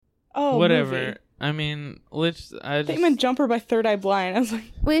Oh, whatever. Movie. I mean, I meant Jumper by Third Eye Blind. I was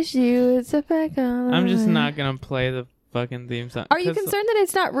like, wish you would sit back on. I'm just not gonna play the fucking theme song. Are you concerned that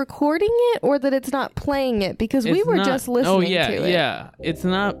it's not recording it or that it's not playing it? Because we were just listening to it. Yeah. It's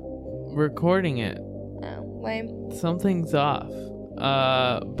not recording it. Oh, lame. Something's off.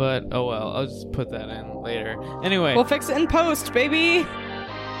 But oh well. I'll just put that in later. Anyway. we'll fix it in post, baby.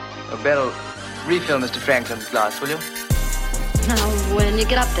 Belle, refill Mr. Franklin's glass, will you? Now, when you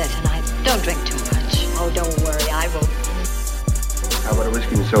get up there tonight, don't drink too much. Oh, don't worry, I won't. How about a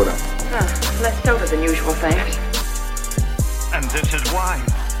whiskey and soda? Less soda than usual, thanks. And this is wine.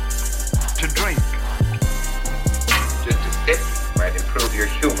 To drink. Just a sip might improve your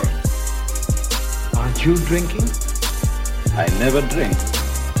humor. Aren't you drinking? I never drink.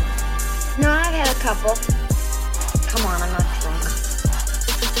 No, I've had a couple. Come on, I'm not drunk.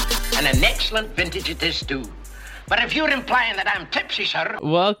 And an excellent vintage it is, too. But if you're implying that I'm tipsy, sir...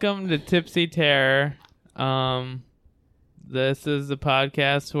 Welcome to Tipsy Terror. This is a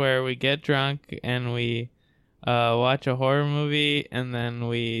podcast where we get drunk and we watch a horror movie and then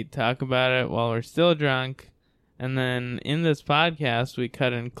we talk about it while we're still drunk. And then in this podcast, we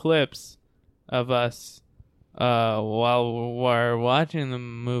cut in clips of us while we're watching the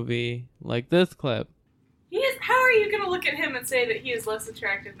movie, like this clip. How are you going to look at him and say that he is less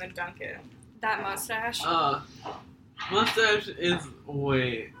attractive than Duncan? That mustache? Mustache is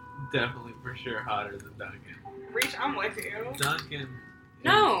definitely for sure hotter than Duncan. Reach, I'm with you. Duncan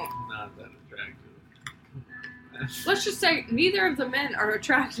No. is not that attractive. Let's just say neither of the men are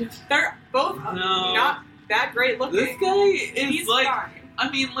attractive. They're both not that great looking. This guy is He's like, fine.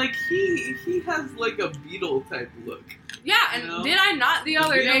 I mean, like, he has like a Beetle type look. Yeah, and You know? did I not the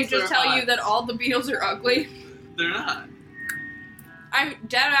other day Beatles just are tell hot. you that all the Beatles are ugly? They're not. I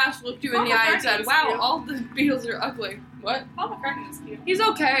dead ass looked you in Paul the eye and said, McCartney's wow, cute. all the Beatles are ugly. What? Paul McCartney is cute. He's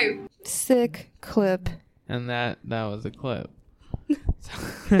okay. Sick clip. And that was a clip.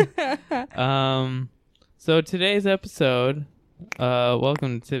 So today's episode,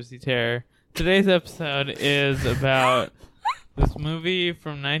 welcome to Tipsy Terror. Today's episode is about this movie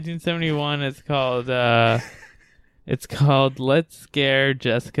from 1971. It's called Let's Scare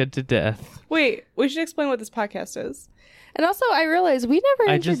Jessica to Death. Wait, we should explain what this podcast is. And also, I realized we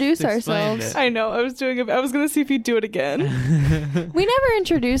never I just introduce explained ourselves. it. I know, I was going to see if you'd do it again. We never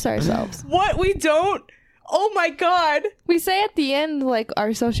introduce ourselves. What? We don't? Oh my god. We say at the end, like,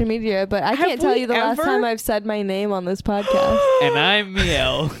 our social media, but I Have can't tell we you the last ever? time I've said my name on this podcast. And I'm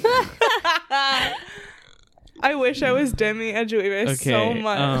Miel. I wish I was Demi Edgeweaver so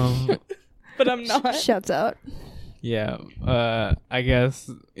much. But I'm not. Shouts out. Yeah, I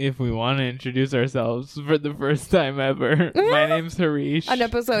guess if we want to introduce ourselves for the first time ever, my name's Harish. On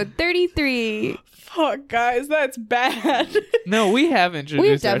episode 33. Fuck, guys, that's bad. No, we have introduced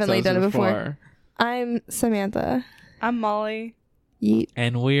We've definitely ourselves done it before. I'm Samantha. I'm Molly. Yeet.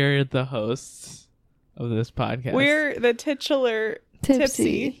 And we're the hosts of this podcast. We're the titular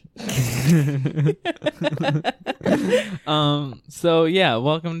Tipsy. So yeah,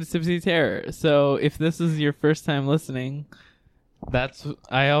 welcome to Tipsy Terror. So if this is your first time listening,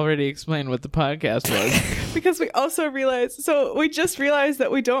 I already explained what the podcast was. Because we also we just realized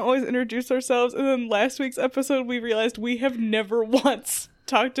that we don't always introduce ourselves, and then last week's episode we realized we have never once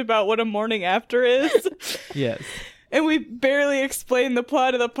talked about what a morning after is. Yes. And we barely explained the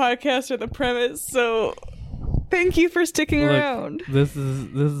plot of the podcast or the premise, so thank you for sticking around. This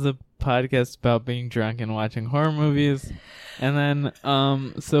is a podcast about being drunk and watching horror movies. And then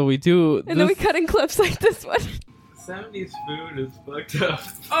so we do And then we cut in clips like this one. 70s food is fucked up.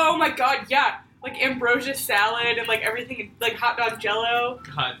 Oh my god, yeah. Like ambrosia salad and like everything, like hot dog jello.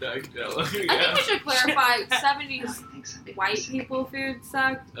 Hot dog jello. I think we should clarify 70s white people food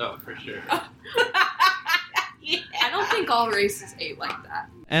sucked. Oh, for sure. Yeah. I don't think all races ate like that.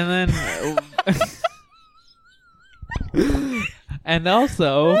 And then and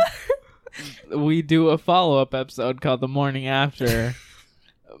also we do a follow-up episode called The Morning After,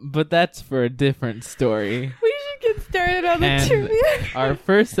 but that's for a different story. We should get started on the And trivia. our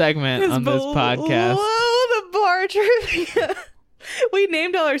first segment on this podcast. Below the bar trivia. We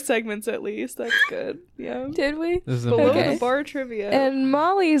named all our segments at least. That's good. Yeah. Did we? This is Below Okay. the bar trivia. And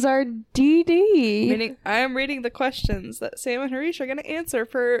Molly's our DD. Meaning I am reading the questions that Sam and Harish are going to answer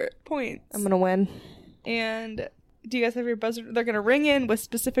for points. I'm going to win. And do you guys have your buzzer? They're going to ring in with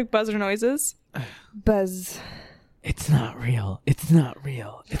specific buzzer noises. Buzz. It's not real. It's not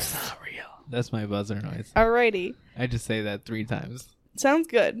real. It's not real. That's my buzzer noise. Alrighty. I just say that 3 times. Sounds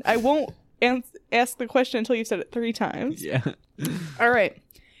good. I won't ask the question until you've said it 3 times. Yeah. All right.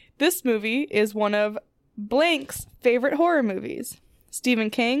 This movie is one of blank's favorite horror movies. Stephen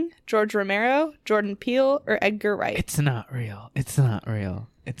King, George Romero, Jordan Peele, or Edgar Wright? It's not real. It's not real.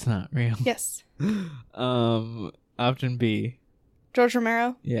 It's not real. Yes. Option B. George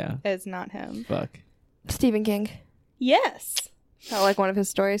Romero? Yeah. It's not him. Fuck. Stephen King. Yes. I like one of his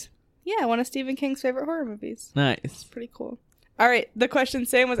stories. Yeah, one of Stephen King's favorite horror movies. Nice. Pretty cool. All right, the question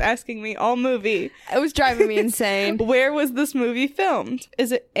Sam was asking me all movie. It was driving me insane. Where was this movie filmed?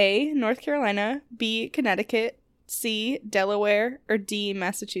 Is it A, North Carolina, B, Connecticut, C, Delaware, or D,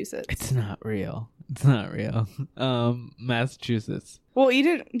 Massachusetts? It's not real. It's not real. Massachusetts. Well, you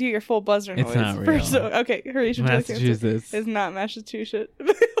didn't do your full buzzer noise. It's not real. Okay, hurry. Massachusetts. It's not Massachusetts.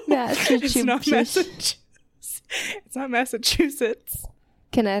 Massachusetts. It's not Massachusetts. It's not Massachusetts.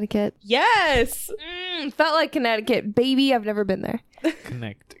 Connecticut. Yes! Felt like Connecticut. Baby, I've never been there.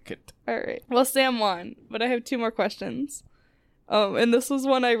 Connecticut. All right. Well, Sam won, but I have 2 more questions. And this was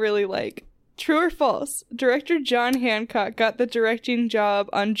one I really like. True or false? Director John Hancock got the directing job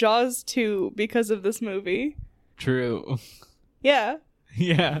on Jaws 2 because of this movie. True. Yeah.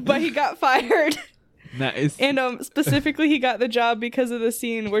 Yeah. But he got fired. Nice. And specifically, he got the job because of the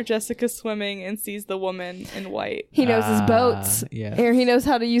scene where Jessica's swimming and sees the woman in white. He knows his boats. Yeah. Or he knows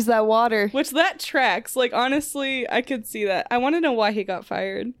how to use that water. Which that tracks. Like, honestly, I could see that. I want to know why he got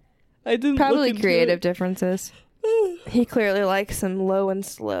fired. I didn't Probably look into creative it. Differences. He clearly likes him low and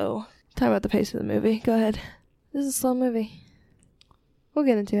slow. Talk about the pace of the movie. Go ahead. This is a slow movie. We'll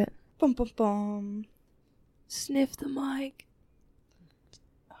get into it. Bum, bum, bum. Sniff the mic.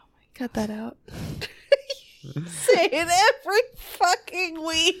 Oh my, cut that out. Say it every fucking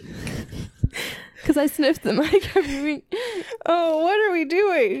week. Because I sniff the mic every week. Oh, what are we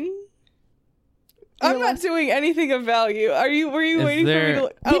doing? I'm not doing anything of value. Were you waiting for me to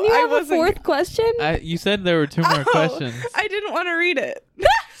look? Didn't you have a 4th question? You said there were 2 more questions. I didn't want to read it.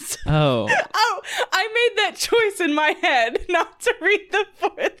 Oh, I made that choice in my head not to read the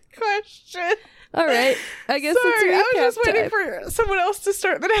 4th question. All right. I guess Sorry, it's a recap I was just waiting time. for someone else to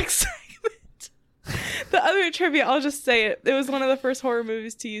start the next segment. The other trivia, I'll just say it. It was one of the first horror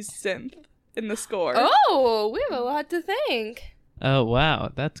movies to use synth in the score. Oh, we have a lot to thank. Oh,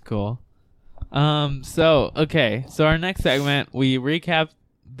 wow. That's cool. So our next segment, we recap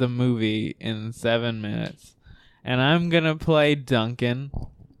the movie in 7 minutes. And I'm going to play Duncan.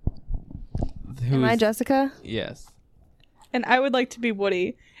 Am I Jessica? Yes. And I would like to be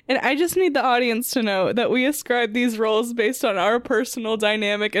Woody. And I just need the audience to know that we ascribe these roles based on our personal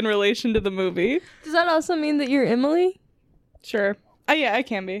dynamic in relation to the movie. Does that also mean that you're Emily? Sure. Yeah, I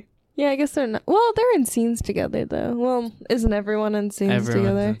can be. Yeah, I guess they're not. Well, they're in scenes together, though. Well, isn't everyone in scenes together?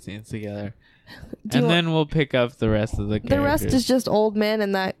 Everyone's in scenes together. And then we'll pick up the rest of the characters. The rest is just old men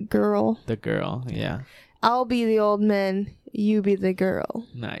and that girl. The girl, yeah. I'll be the old man. You be the girl.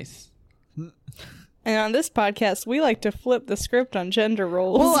 Nice. And on this podcast, we like to flip the script on gender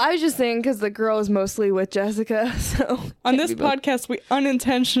roles. Well, I was just saying because the girl is mostly with Jessica, so... On this podcast, we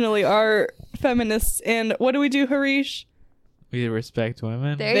unintentionally are feminists. And what do we do, Harish? We respect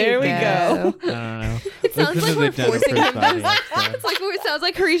women. There we go. I don't know. It sounds like we're forcing him to... It's like it sounds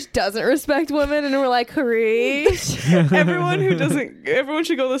like Harish doesn't respect women, and we're like, Harish. Everyone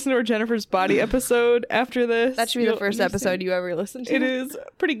should go listen to our Jennifer's Body episode after this. That should be the first episode you ever listen to. It is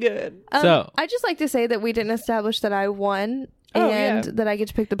pretty good. I just like to say that we didn't establish that I won, and that I get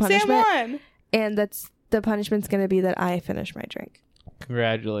to pick the punishment. Sam won! And that's the punishment's going to be that I finish my drink.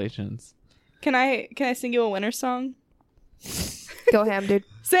 Congratulations. Can I sing you a winner song? Go ham, dude.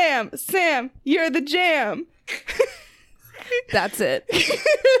 Sam, you're the jam. That's it.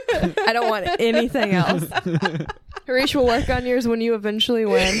 I don't want anything else. Harish will work on yours when you eventually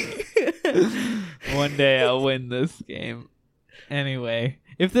win. One day I'll win this game. Anyway,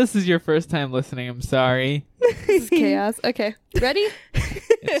 if this is your first time listening, I'm sorry. This is chaos. Okay, ready?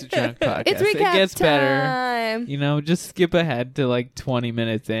 It's a drunk podcast. It's recap It gets time. better. Just skip ahead to like 20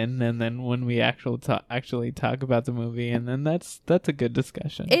 minutes in, and then when we actually talk about the movie, and then that's a good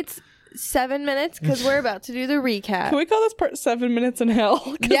discussion. It's 7 minutes because we're about to do the recap. Can we call this part 7 minutes in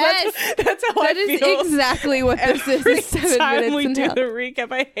hell? Yes, that's how that I is feel. Exactly what this is. 7 minutes we in do hell. the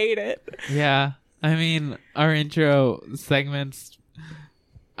recap, I hate it. Yeah, I mean, our intro segments,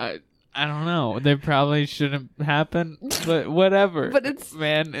 I don't know. They probably shouldn't happen, but whatever. But it's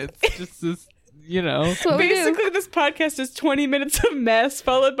just this, Basically, this podcast is 20 minutes of mess,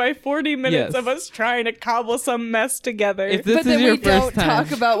 followed by 40 minutes of us trying to cobble some mess together. If this is your first time,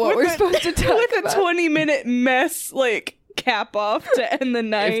 talk about what we're supposed to talk about. With a 20-minute mess, cap off to end the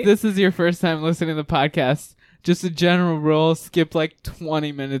night. If this is your first time listening to the podcast, just a general rule, skip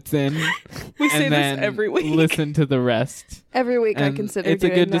 20 minutes in. We say and then this every week. Listen to the rest. Every week and I consider it's a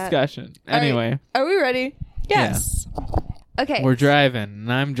doing good that. discussion. All Anyway. right. Are we ready? Yes. Yeah. Okay. We're driving,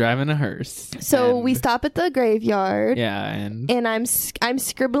 and I'm driving a hearse. So and- we stop at the graveyard. Yeah, and I'm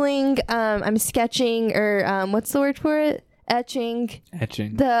scribbling, I'm sketching, or what's the word for it? Etching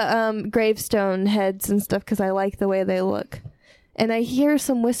the gravestone heads and stuff because I like the way they look. And I hear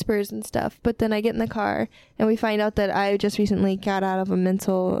some whispers and stuff, but then I get in the car and we find out that I just recently got out of a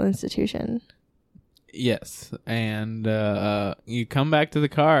mental institution. Yes, and you come back to the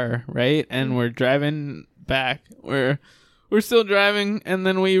car, right? And we're driving back. We're still driving, and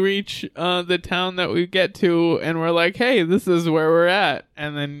then we reach the town that we get to, and we're like, "Hey, this is where we're at."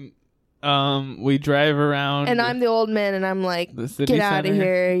 And then we drive around, and I'm the old man, and I'm like, "Get out of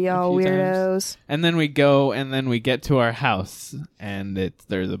here, y'all weirdos!" And then we go, and then we get to our house, and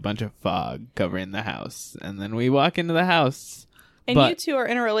there's a bunch of fog covering the house, and then we walk into the house. And you two are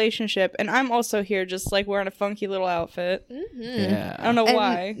in a relationship, and I'm also here just like wearing a funky little outfit. Mm-hmm. Yeah. I don't know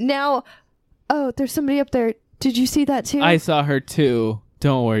why. Now, there's somebody up there. Did you see that too? I saw her too.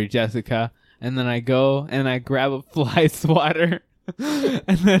 Don't worry, Jessica. And then I go and I grab a fly swatter.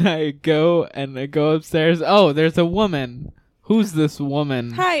 And then I go upstairs. Oh, there's a woman. Who's this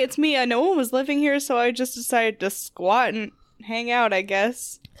woman? Hi, it's me. No one was living here, so I just decided to squat and hang out, I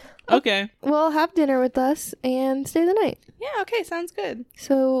guess. Okay. Well, have dinner with us and stay the night. Yeah, okay, sounds good.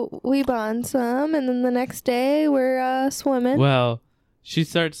 So we bond some, and then the next day we're swimming. Well, she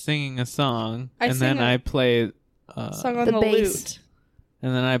starts singing a song, and then I play song on the the bass. lute.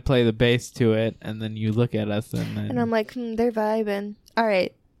 And then I play the bass to it, and then you look at us, and I'm like, they're vibing. All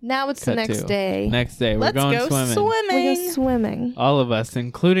right, now it's the next day. Next day, we're Let's going go swimming. We go swimming. All of us,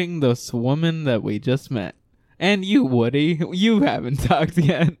 including this woman that we just met. And you, Woody. You haven't talked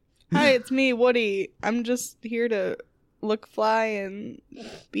yet. Hi, it's me, Woody. I'm just here to look fly and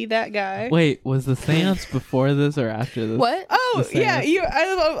be that guy. Wait, was the seance before this or after this? What? Oh, The yeah.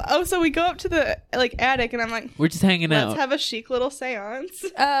 seance? So we go up to the attic, and I'm like, We're just hanging let's out, have a chic little seance.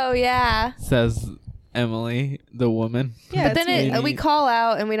 Oh yeah. says Emily, the woman. Yeah, But then we call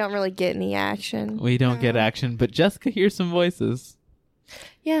out and we don't really get any action. We don't get action, but Jessica hears some voices.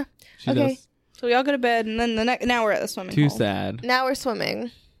 Yeah. She Okay. does. So we all go to bed, and then now we're at the swimming Too hole. sad. Now we're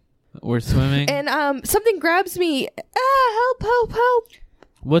swimming. We're swimming. And something grabs me. Help, help, help.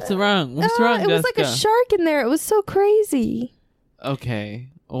 What's wrong? What's wrong, It was like Jessica? a shark in there. It was so crazy. Okay.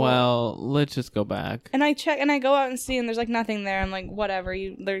 Well, let's just go back. And I check, and I go out and see, and there's like nothing there. I'm like, whatever.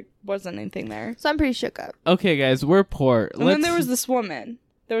 There wasn't anything there. So I'm pretty shook up. Okay, guys, we're poor. And then there was this woman.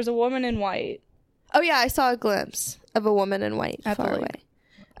 There was a woman in white. Oh yeah, I saw a glimpse of a woman in white At the far lake. away.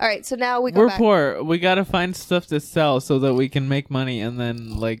 All right, so now we go We're back. poor. We gotta find stuff to sell so that we can make money and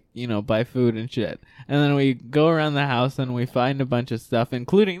then, buy food and shit. And then we go around the house and we find a bunch of stuff,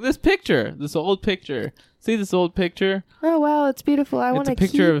 including this picture, this old picture. See this old picture? Oh wow, it's beautiful. I It's want to a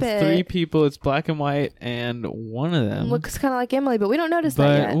keep picture of it. 3 people. It's black and white, and one of them. Looks kind of like Emily, but we don't notice that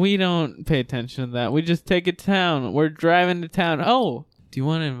But yet. we don't pay attention to that. We just take it to town. We're driving to town. Oh, do you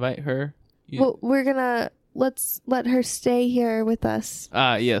want to invite her? Well, let's let her stay here with us.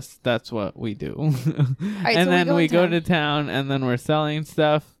 Yes, that's what we do. right, And so then we go in to town, and then we're selling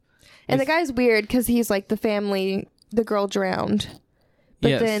stuff. And the guy's weird because he's like the girl drowned. But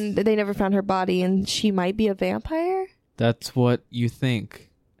Yes. then they never found her body, and she might be a vampire? That's what you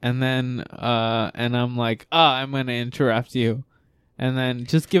think. And then, and I'm like, I'm going to interrupt you. And then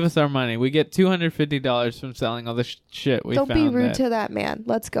just give us our money. We get $250 from selling all the shit we Don't found. be rude to that man.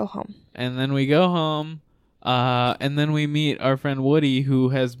 Let's go home. And then we go home. And then we meet our friend Woody, who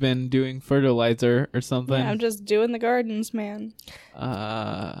has been doing fertilizer or something. Yeah, I'm just doing the gardens, man.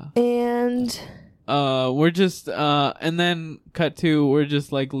 And we're just, and then cut to, we're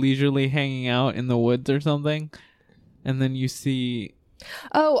just like leisurely hanging out in the woods or something. And then you see,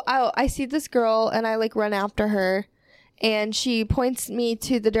 I see this girl, and I like run after her. And she points me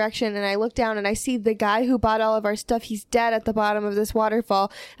to the direction, and I look down, and I see the guy who bought all of our stuff. He's dead at the bottom of this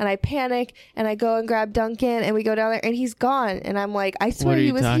waterfall. And I panic, and I go and grab Duncan, and we go down there, and he's gone. And I'm like, I swear What are he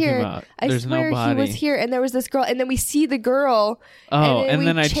you was talking here. about? I There's no swear he body. was here. And there was this girl, and then we see the girl. oh, and and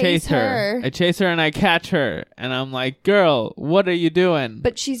then we I chase her. I chase her and I catch her. And I'm like, girl, what are you doing?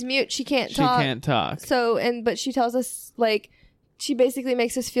 But she's mute. She can't she talk. can't talk. So, but she tells us, like, she basically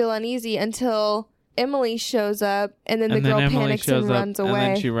makes us feel uneasy until Emily shows up, and then the girl Emily panics shows and up, runs away.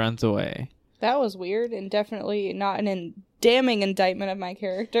 And then she runs away. That was weird and definitely not damning indictment of my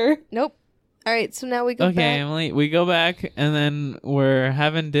character. Nope. All right, so now we go Okay, back. Emily, we go back and then we're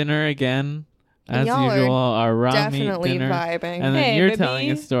having dinner again. And As y'all are usual, our raw definitely meat dinner. vibing. And then Hey, you're baby,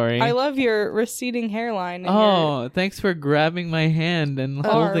 telling a story. I love your receding hairline. And Oh, thanks for grabbing my hand and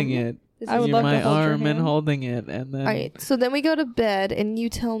holding it. I would You're love my to hold your arm and hand. holding it, and then All right, so then we go to bed, and you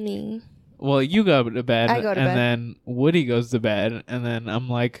tell me. Well, you go to bed. I go to and bed. then Woody goes to bed. And then I'm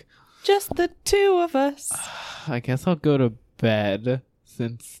like, Just the two of us. I guess I'll go to bed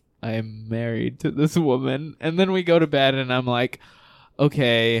since I'm married to this woman. And then we go to bed and I'm like,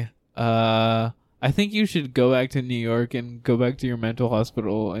 okay, I think you should go back to New York and go back to your mental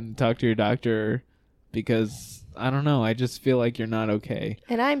hospital and talk to your doctor because I don't know. I just feel like you're not okay.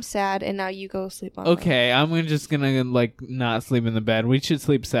 And I'm sad, and now you go sleep on. Okay, I'm just gonna like not sleep in the bed. We should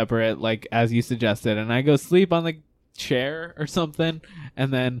sleep separate, like as you suggested. And I go sleep on the chair or something.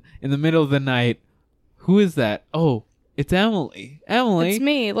 And then in the middle of the night, who is that? Oh, it's Emily. Emily. It's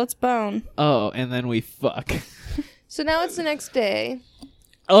me. Let's bone. Oh, and then we fuck. So now it's the next day.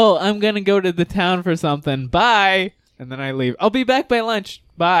 Oh, I'm gonna go to the town for something. Bye. And then I leave. I'll be back by lunch.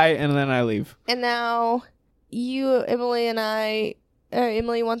 Bye. And then I leave. And now Emily and I,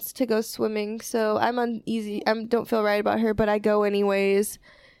 Emily wants to go swimming, so I'm uneasy. I don't feel right about her, but I go anyways.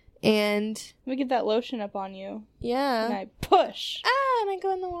 And We get that lotion up on you. yeah. And I push. And I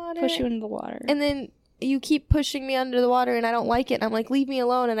go in the water. Push you into the water. And then you keep pushing me under the water, and I don't like it. And I'm like, leave me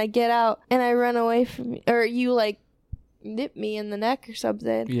alone. And I get out, and I run away from you. Or you, like, nip me in the neck or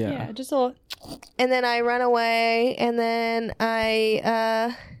something. Yeah. Just a little. And then I run away, and then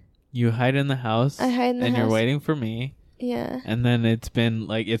You hide in the house. I hide in the and house. you're waiting for me. Yeah. And then it's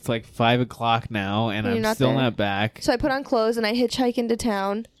like 5 o'clock now, and And you're I'm not still there. not back. So I put on clothes, and I hitchhike into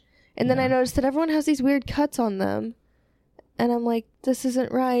town. And then I noticed that everyone has these weird cuts on them. And I'm like, this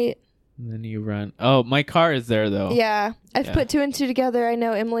isn't right. And then you run. Oh, my car is there though. Yeah. I've Yeah. put 2 and 2 together. I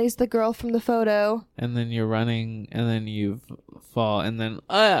know Emily's the girl from the photo. And then you're running, and then you fall, and then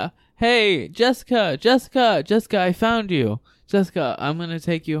hey, Jessica, I found you. Jessica, I'm gonna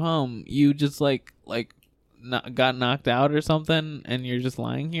take you home. You just got knocked out or something, and you're just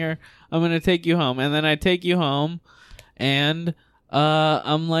lying here. I'm gonna take you home. And then I take you home, and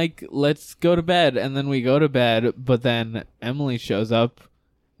I'm like, let's go to bed. And then we go to bed, but then Emily shows up,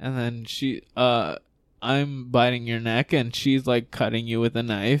 and then I'm biting your neck, and she's like cutting you with a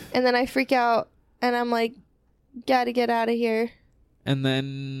knife. And then I freak out, and I'm like, gotta get out of here. And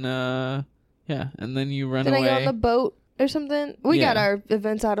then and then you run Then away. I go on the boat or something. We got our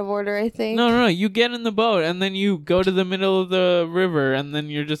events out of order, I think. No, you get in the boat, and then you go to the middle of the river, and then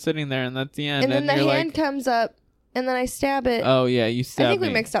you're just sitting there, and that's the end. And then the you're hand comes up, and then I stab it. Oh yeah, you stab me. I think we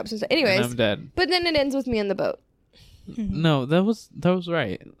mixed up some stuff. Anyways, and I'm dead. but then it ends with me in the boat. No, that was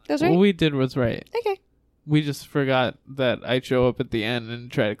right. That was right? What we did was right. Okay. We just forgot that I show up at the end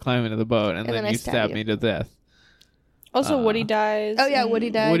and try to climb into the boat, and then you stab me to death. Also, Woody dies. Oh yeah, Woody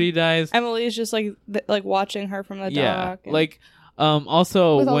died. Woody dies. Emily is just like watching her from the dock. and-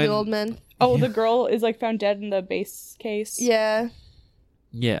 Also with all when the old men. Oh, the girl is like found dead in the base case. Yeah.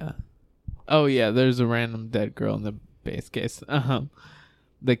 Yeah. Oh yeah, there's a random dead girl in the base case.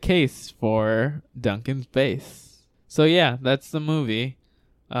 The case for Duncan's base. So yeah, that's the movie.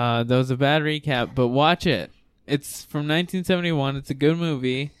 That was a bad recap, but watch it. It's from 1971. It's a good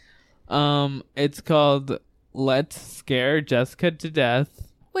movie. It's called Let's Scare Jessica to Death.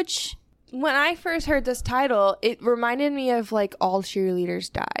 Which, when I first heard this title, it reminded me of like All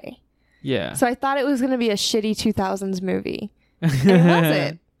Cheerleaders Die. Yeah. So I thought it was going to be a shitty 2000s movie. And it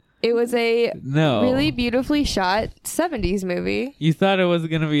wasn't. It was a really beautifully shot 70s movie. You thought it was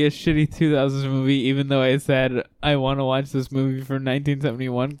going to be a shitty 2000s movie, even though I said I want to watch this movie from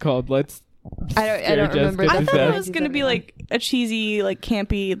 1971 called Let's I don't remember. I thought it was going to be like a cheesy, like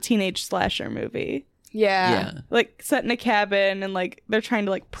campy teenage slasher movie. Yeah. Like set in a cabin, and like they're trying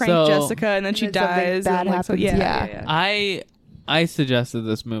to like prank So- Jessica, and then she And then something dies. bad and, like, so- happens. yeah. I suggested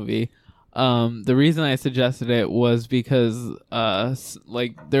this movie. The reason I suggested it was because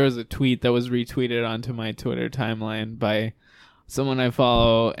there was a tweet that was retweeted onto my Twitter timeline by someone I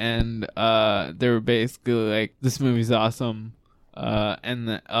follow, and they were basically like, this movie's awesome,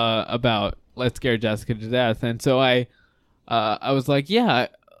 and about Let's Scare Jessica to Death. And so I was like, yeah,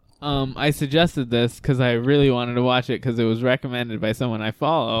 I suggested this because I really wanted to watch it because it was recommended by someone I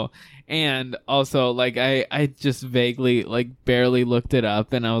follow. And also, like, I just vaguely, like, barely looked it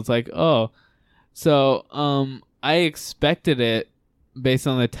up, and I was like, oh. So, I expected it, based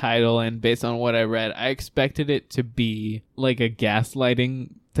on the title and based on what I read, I expected it to be, like, a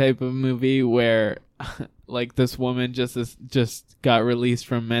gaslighting type of movie where, like, this woman just got released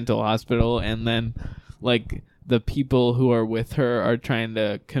from mental hospital, and then, like, the people who are with her are trying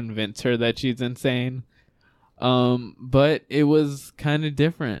to convince her that she's insane. But it was kind of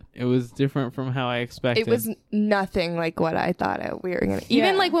different. It was different from how I expected. It was nothing like what I thought we were going to.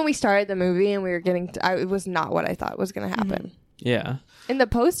 Even like when we started the movie and we were getting it was not what I thought was going to happen. Mm-hmm. Yeah. And the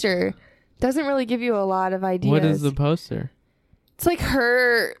poster doesn't really give you a lot of ideas. What is the poster? It's like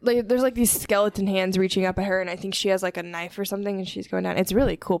her, like there's like these skeleton hands reaching up at her, and I think she has like a knife or something, and she's going down. It's a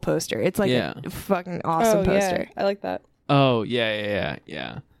really cool poster. It's like a fucking awesome poster. Yeah. I like that. Oh, yeah.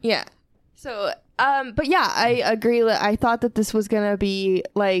 Yeah. So, but yeah, I agree. I thought that this was gonna be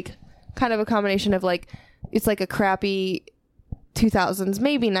like kind of a combination of like, it's like a crappy 2000s,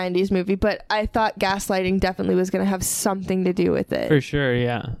 maybe 90s movie, but I thought gaslighting definitely was gonna have something to do with it. For sure,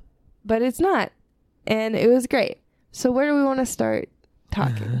 yeah. But it's not. And it was great. So where do we want to start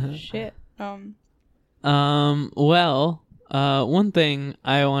talking? Shit. Well, one thing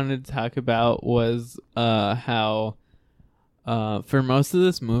I wanted to talk about was how for most of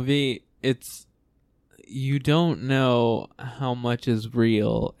this movie, you don't know how much is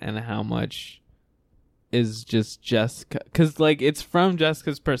real and how much is just Jessica, because like it's from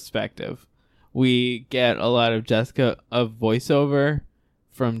Jessica's perspective. We get a lot of voiceover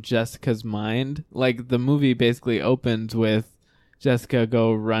from Jessica's mind. Like the movie basically opens with Jessica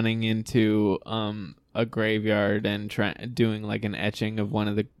running into a graveyard and doing like an etching of one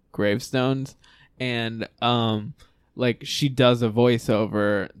of the gravestones, and like she does a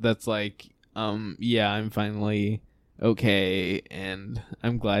voiceover that's like yeah, I'm finally okay and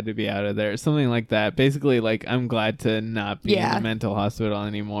I'm glad to be out of there, something like that. Basically like I'm glad to not be in a mental hospital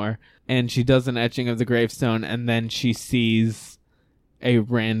anymore. And she does an etching of the gravestone, and then she sees a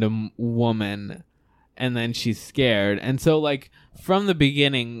random woman, and then she's scared. And so like from the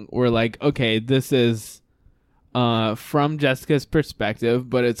beginning we're like, okay, this is from Jessica's perspective,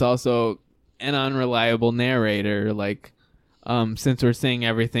 but it's also an unreliable narrator. Like since we're seeing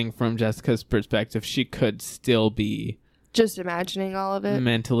everything from Jessica's perspective, she could still be just imagining all of it,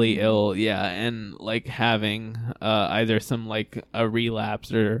 mentally ill, and like having either some like a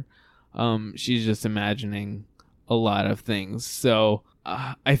relapse, or she's just imagining a lot of things. So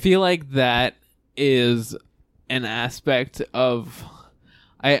I feel like that is an aspect of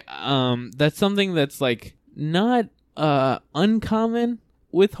that's something that's like not uncommon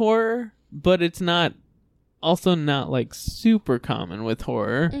with horror, but it's not also not like super common with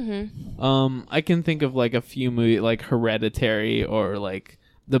horror. I can think of like a few movies like Hereditary or like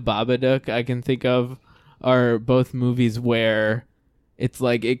The Babadook. I can think of are both movies where it's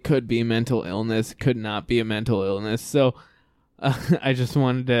like it could be mental illness, could not be a mental illness. So I just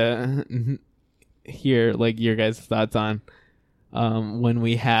wanted to hear like your guys' thoughts on when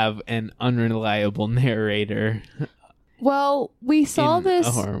we have an unreliable narrator. Well, we saw this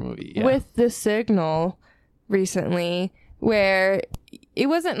a horror movie, with The Signal recently, where it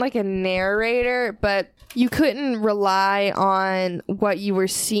wasn't like a narrator, but you couldn't rely on what you were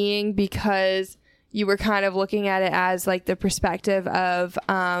seeing because you were kind of looking at it as like the perspective of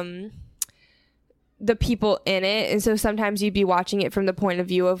the people in it. And so sometimes you'd be watching it from the point of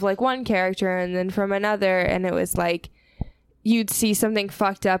view of like one character and then from another, and it was like you'd see something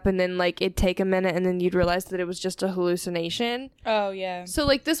fucked up and then like it'd take a minute and then you'd realize that it was just a hallucination. Oh yeah. So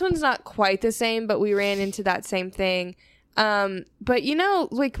like this one's not quite the same, but we ran into that same thing. But you know,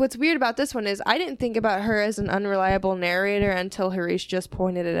 like what's weird about this one is I didn't think about her as an unreliable narrator until Harish just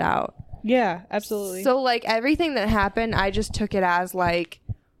pointed it out. Yeah, absolutely. So like everything that happened, I just took it as like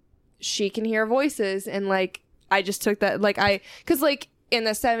she can hear voices, and like I just took that like because like in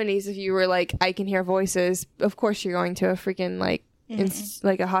the 70s, if you were like I can hear voices, of course you're going to a freaking like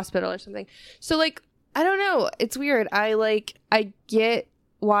like a hospital or something. So like I don't know, it's weird. I get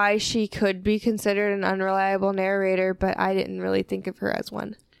why she could be considered an unreliable narrator, but I didn't really think of her as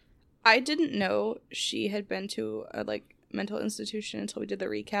one. I didn't know she had been to a like mental institution until we did the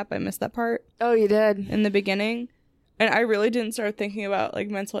recap. I missed that part. Oh, you did? In the beginning. And I really didn't start thinking about like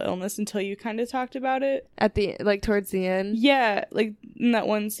mental illness until you kind of talked about it. At the like towards the end? Yeah, like in that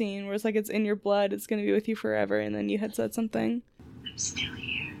one scene where it's like it's in your blood, it's going to be with you forever, and then you had said something. I'm still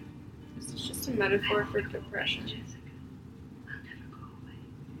here. This is just a metaphor for depression.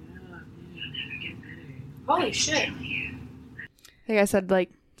 Holy shit. I think I said like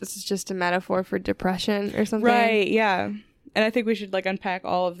this is just a metaphor for depression or something. Right, yeah. And I think we should like unpack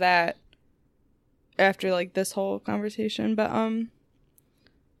all of that after like this whole conversation, but I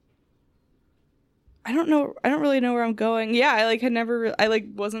don't really know where I'm going. Yeah, I like had never I like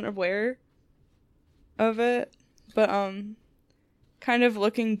wasn't aware of it, but kind of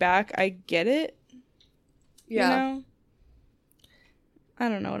looking back, I get it. Yeah. You know? I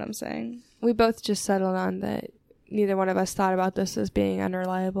don't know what I'm saying. We both just settled on that neither one of us thought about this as being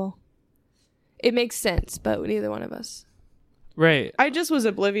unreliable. It makes sense, but neither one of us. Right. I just was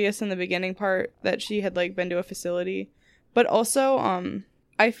oblivious in the beginning part that she had like been to a facility, but also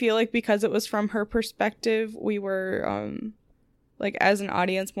I feel like because it was from her perspective, we were like as an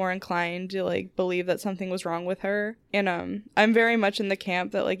audience more inclined to like believe that something was wrong with her. And I'm very much in the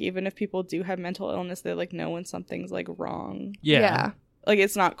camp that like even if people do have mental illness, they like know when something's like wrong. Yeah. Like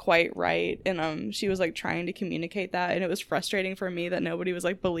it's not quite right. And she was like trying to communicate that, and it was frustrating for me that nobody was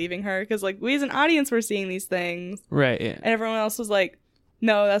like believing her, because like we as an audience were seeing these things, right? Yeah. And everyone else was like,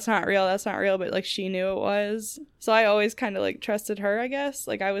 no, that's not real, but like she knew it was. So I always kind of like trusted her, I guess.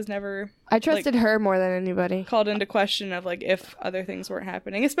 Like I was never, I trusted her more than anybody, called into question of like if other things weren't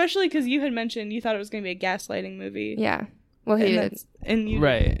happening, especially because you had mentioned you thought it was going to be a gaslighting movie. Yeah, well, he did. And you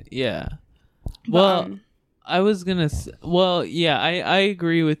right, yeah. But, well, I was gonna I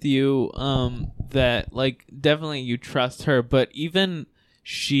agree with you that like definitely you trust her, but even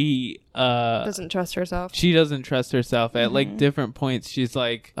she doesn't trust herself. She doesn't trust herself at like different points. She's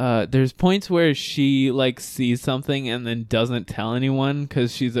like there's points where she like sees something and then doesn't tell anyone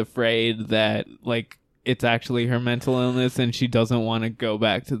because she's afraid that like it's actually her mental illness and she doesn't want to go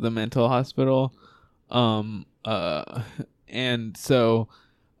back to the mental hospital. And so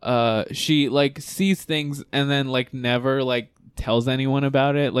she like sees things and then like never like tells anyone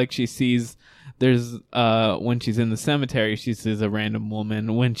about it. Like she sees there's when she's in the cemetery, she sees a random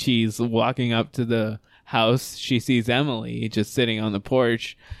woman. When she's walking up to the house, she sees Emily just sitting on the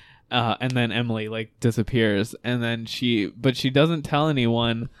porch, and then Emily like disappears, and then she doesn't tell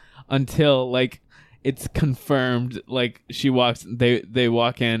anyone until like it's confirmed. Like they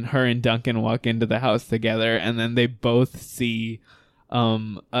walk in, her and Duncan walk into the house together, and then they both see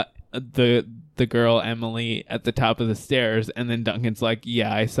the girl Emily at the top of the stairs, and then Duncan's like,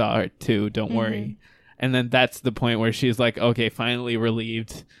 yeah, I saw her too, don't worry. And then that's the point where she's like, okay, finally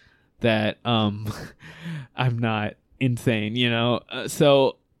relieved that I'm not insane, you know.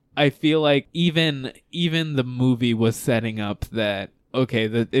 So I feel like even the movie was setting up that okay,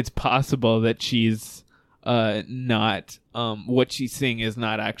 that it's possible that she's not what she's seeing is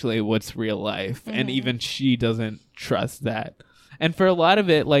not actually what's real life, and even she doesn't trust that. And for a lot of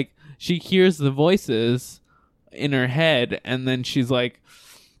it, like, she hears the voices in her head, and then she's like,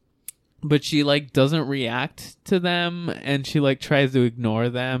 but she, like, doesn't react to them, and she, like, tries to ignore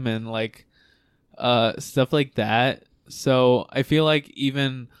them, and, like, stuff like that. So I feel like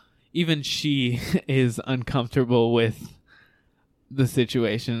even she is uncomfortable with the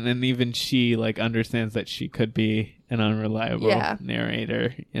situation, and even she, like, understands that she could be an unreliable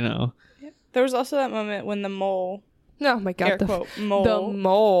narrator, you know? There was also that moment when the mole... Oh my god, the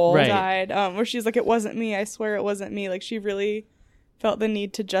mole died, where she's like, it wasn't me, I swear it wasn't me. Like, she really felt the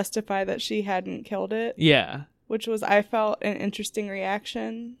need to justify that she hadn't killed it. Yeah. Which was, I felt, an interesting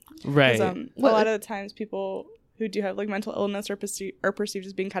reaction. Right. A lot of the times people who do have, like, mental illness are perceived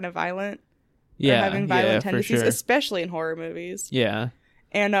as being kind of violent. Yeah. Or having violent tendencies, for sure. especially in horror movies. Yeah.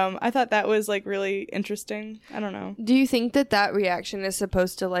 And I thought that was, like, really interesting. I don't know. Do you think that reaction is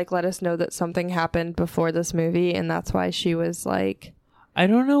supposed to, like, let us know that something happened before this movie, and that's why she was, like... I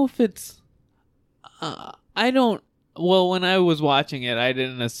don't know if it's... Well, when I was watching it, I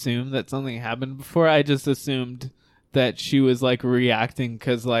didn't assume that something happened before. I just assumed that she was, like, reacting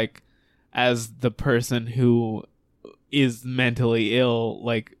because, like, as the person who is mentally ill,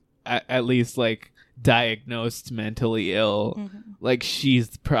 like, at least, like, diagnosed mentally ill, like,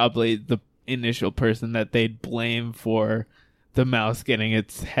 she's probably the initial person that they'd blame for the mouse getting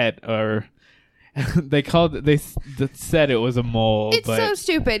its head, or they said it was a mole. It's so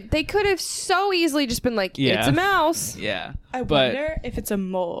stupid. They could have so easily just been like, it's a mouse. Yeah. I wonder if it's a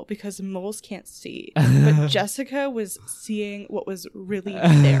mole, because moles can't see. But Jessica was seeing what was really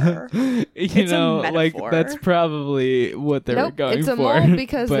there. It's a like, that's probably what they were going for. It's a mole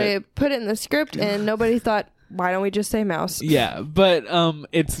because they put it in the script and nobody thought, why don't we just say mouse? Yeah, but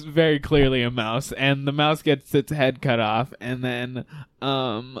it's very clearly a mouse, and the mouse gets its head cut off, and then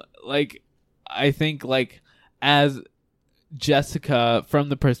like, I think, like, as Jessica, from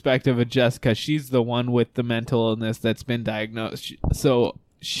the perspective of Jessica, she's the one with the mental illness that's been diagnosed. So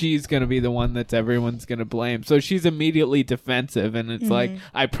she's going to be the one that everyone's going to blame. So she's immediately defensive, and it's like,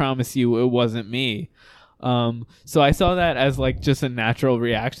 I promise you it wasn't me. So I saw that as, like, just a natural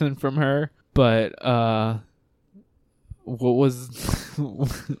reaction from her. But what was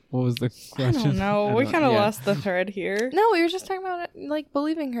the question? I don't know. We kind of lost the thread here. No, we were just talking about, like,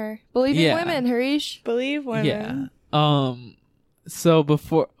 believing her. Believing women, Harish. Believe women. Yeah. So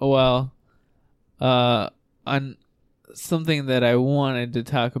before, on something that I wanted to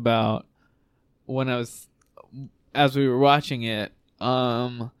talk about as we were watching it,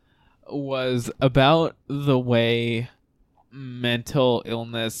 was about the way mental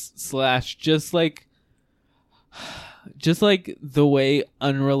illness / just like the way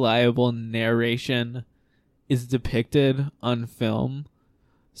unreliable narration is depicted on film.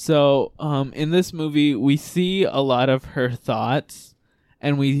 So in this movie, we see a lot of her thoughts,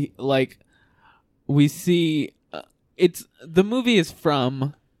 and we see it's the movie is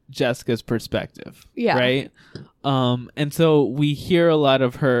from Jessica's perspective, right? And so we hear a lot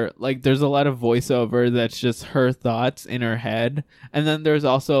of her, like there's a lot of voiceover that's just her thoughts in her head, and then there's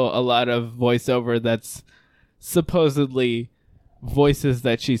also a lot of voiceover that's supposedly voices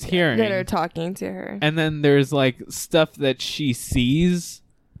that she's hearing that are talking to her, and then there's like stuff that she sees,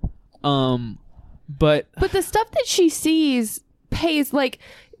 but the stuff that she sees pays like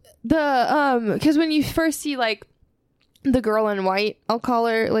the because when you first see like the girl in white, I'll call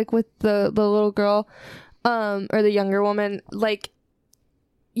her, like with the little girl or the younger woman, like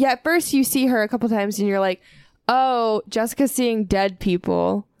at first you see her a couple times and you're like, oh, Jessica's seeing dead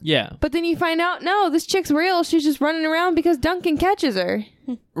people. Yeah. But then you find out, no, this chick's real. She's just running around because Duncan catches her.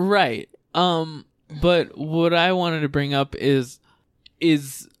 Right. But what I wanted to bring up is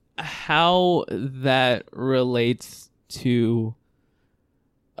how that relates to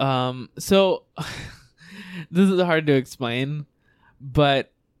so this is hard to explain,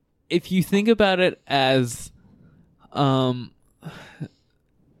 but if you think about it as like,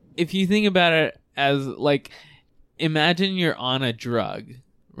 imagine you're on a drug,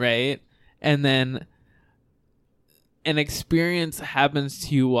 right? And then an experience happens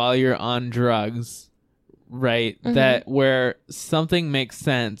to you while you're on drugs, right? Mm-hmm. That where something makes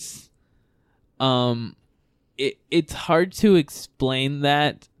sense. It's hard to explain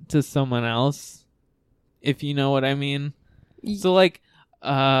that to someone else, if you know what I mean. So like,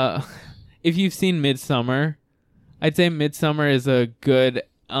 if you've seen Midsummer, I'd say Midsummer is a good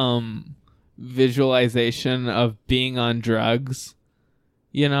visualization of being on drugs,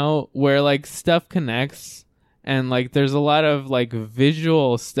 you know, where like stuff connects and like there's a lot of like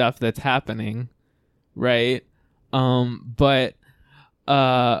visual stuff that's happening, right? But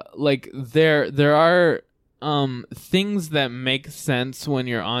like there are things that make sense when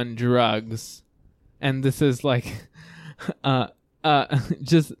you're on drugs, and this is like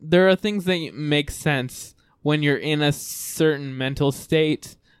just there are things that make sense when you're in a certain mental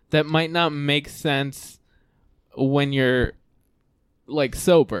state that might not make sense when you're like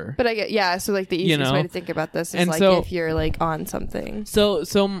sober. But I get, so like the easiest way to think about this is and like so, if you're like on something. So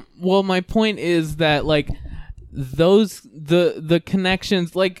well, my point is that like those the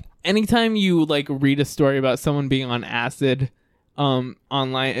connections, like anytime you like read a story about someone being on acid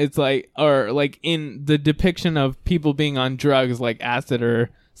online, it's like, or like in the depiction of people being on drugs like acid or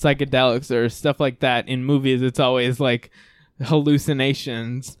psychedelics or stuff like that in movies, it's always like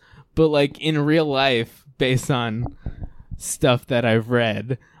hallucinations. But like in real life, based on stuff that I've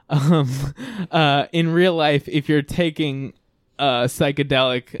read, in real life, if you're taking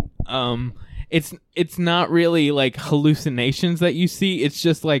psychedelic, it's not really like hallucinations that you see. It's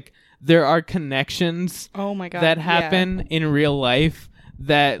just like there are connections that happen in real life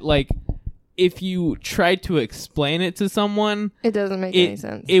that like if you try to explain it to someone, it doesn't make any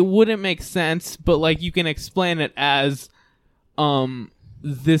sense. It wouldn't make sense, but like you can explain it as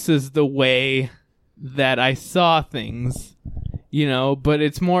this is the way that I saw things, you know, but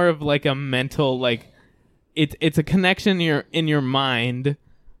it's more of like a mental, like it's a connection in your mind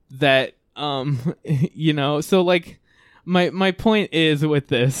that you know. So like my point is with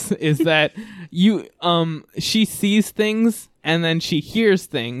this is that you she sees things and then she hears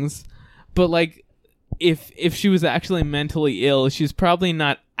things, but like if she was actually mentally ill, she's probably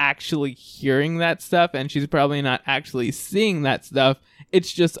not actually hearing that stuff and she's probably not actually seeing that stuff.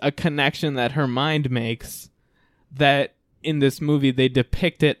 It's just a connection that her mind makes, that in this movie they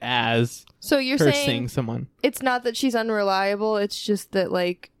depict it as so you're her saying seeing someone. It's not that she's unreliable, it's just that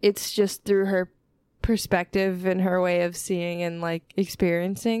like it's just through her perspective and her way of seeing and like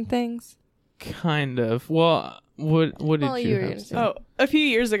experiencing things. Kind of. Well, what did you have to say? Oh, a few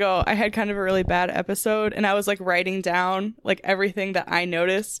years ago I had kind of a really bad episode and I was like writing down like everything that I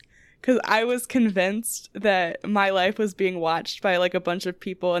noticed, because I was convinced that my life was being watched by like a bunch of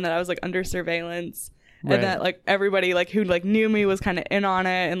people and that I was like under surveillance. Right. And that like everybody like who like knew me was kind of in on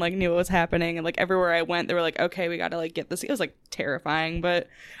it and like knew what was happening, and like everywhere I went they were like, okay, we gotta like get this. It was like terrifying, but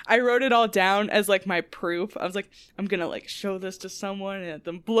I wrote it all down as like my proof. I was like, I'm gonna like show this to someone and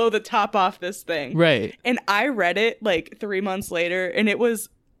then blow the top off this thing. Right. And I read it like 3 months later and it was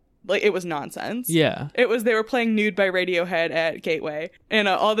like, it was nonsense. Yeah. It was, they were playing Nude by Radiohead at Gateway and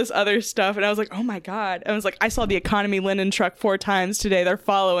all this other stuff. And I was like, oh my God. I was like, I saw the Economy linen truck 4 times today. They're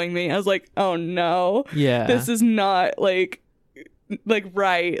following me. I was like, oh no. Yeah. This is not like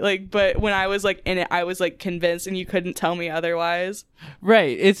right. Like, but when I was like in it, I was like convinced and you couldn't tell me otherwise.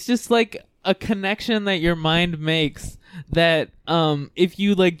 Right. It's just like, a connection that your mind makes that if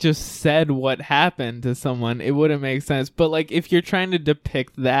you like just said what happened to someone, it wouldn't make sense. But like if you're trying to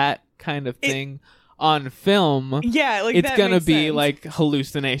depict that kind of thing on film, like it's that gonna makes be sense. like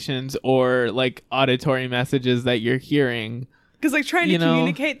hallucinations or like auditory messages that you're hearing. Because like trying to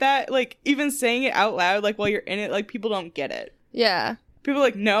communicate that, like even saying it out loud, like while you're in it, like people don't get it. Yeah. People are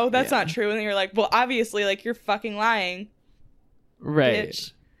like, no, that's not true. And then you're like, well, obviously, like you're fucking lying. Right.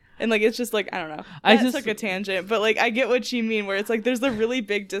 Bitch. And like it's just like I don't know. That's like a tangent, but like I get what you mean. Where it's like there's a really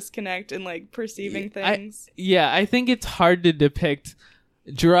big disconnect in like perceiving things. I think it's hard to depict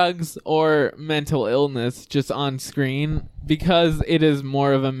drugs or mental illness just on screen because it is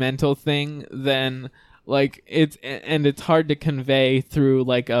more of a mental thing than like it's hard to convey through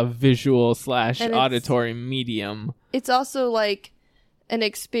like a visual / auditory medium. It's also like an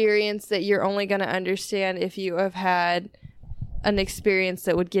experience that you're only going to understand if you have had an experience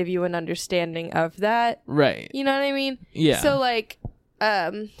that would give you an understanding of that. Right. You know what I mean? Yeah. So like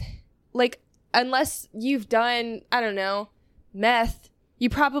unless you've done, I don't know, meth, you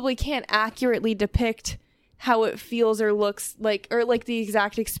probably can't accurately depict how it feels or looks like, or like the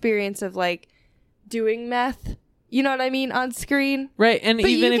exact experience of like doing meth. You know what I mean? On screen. Right. And but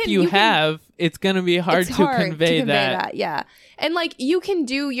even if you have, it's going to be hard to convey that. Yeah. And like you can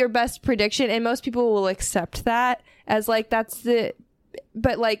do your best prediction and most people will accept that as like that's the,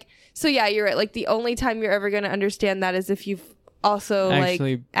 but like, so yeah, you're right. Like the only time you're ever going to understand that is if you've also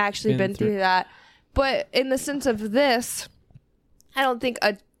actually been through that. But in the sense of this, I don't think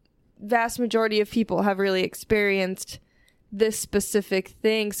a vast majority of people have really experienced this specific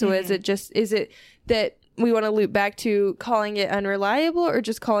thing. So is it that we want to loop back to calling it unreliable or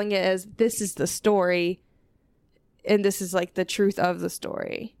just calling it as this is the story and this is like the truth of the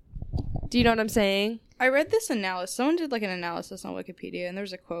story? Do you know what I'm saying? I read this analysis. Someone did like an analysis on Wikipedia and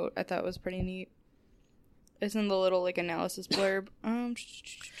there's a quote I thought was pretty neat. It's in the little like analysis blurb.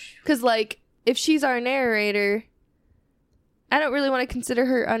 Because like if she's our narrator, I don't really want to consider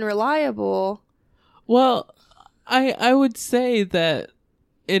her unreliable. Well, I would say that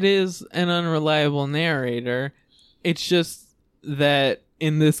it is an unreliable narrator. It's just that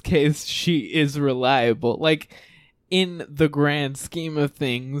in this case, she is reliable. Like, in the grand scheme of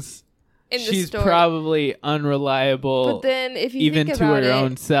things, she's probably unreliable. But then, if you even think to about her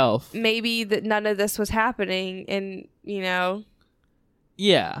own self, maybe that none of this was happening, and yeah.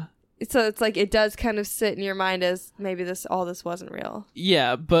 So it's like it does kind of sit in your mind as maybe all this wasn't real.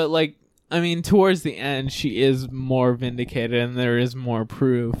 Yeah, but like, I mean, towards the end, she is more vindicated, and there is more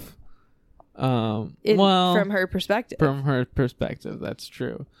proof. From her perspective. From her perspective, that's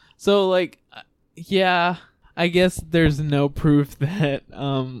true. So, like, yeah, I guess there's no proof that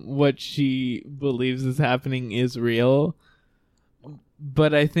what she believes is happening is real.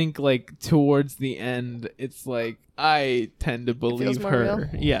 But I think, like, towards the end, it's like, I tend to believe her.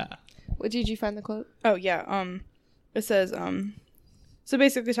 Real. Yeah. What did you find the quote? Oh, yeah. It says, so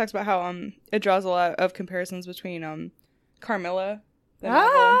basically it talks about how it draws a lot of comparisons between Carmilla, the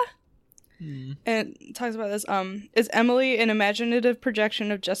novel. And it talks about this. Is Emily an imaginative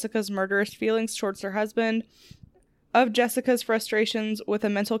projection of Jessica's murderous feelings towards her husband, of Jessica's frustrations with a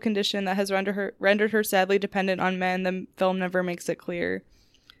mental condition that has rendered her sadly dependent on men? The film never makes it clear.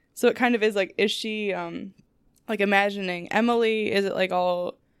 So it kind of is like, is she like imagining Emily? Is it like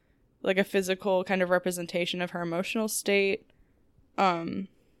all like a physical kind of representation of her emotional state?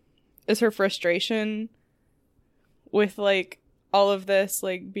 Is her frustration with like all of this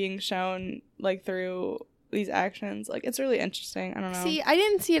like being shown like through these actions, like it's really interesting. I don't know. See, I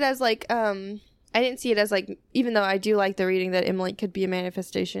didn't see it as like even though I do like the reading that Emily could be a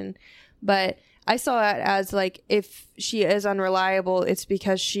manifestation, but I saw it as like if she is unreliable, it's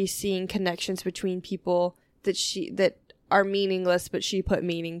because she's seeing connections between people that are meaningless, but she put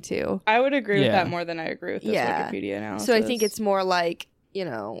meaning to. I would agree with that more than I agree with this Wikipedia analysis. So I think it's more like,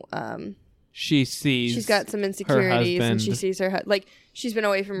 she's got some insecurities and she sees her like she's been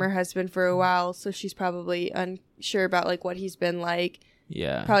away from her husband for a while, so she's probably unsure about like what he's been like.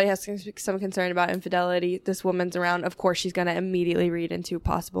 Yeah. Probably has some concern about infidelity. This woman's around. Of course, she's going to immediately read into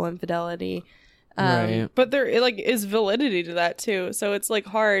possible infidelity. Right. But there like is validity to that too. So it's like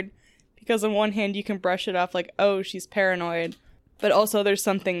hard because on one hand you can brush it off like, oh, she's paranoid, but also there's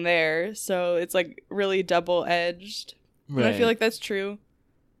something there. So it's like really double-edged. Right. And I feel like that's true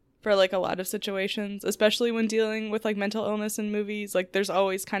for like a lot of situations, especially when dealing with like mental illness in movies. Like there's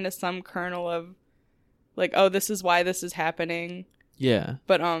always kind of some kernel of like, oh, this is why this is happening. Yeah.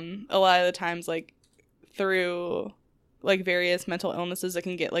 But a lot of the times like through like various mental illnesses it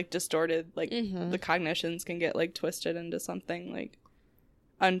can get like distorted, like the cognitions can get like twisted into something like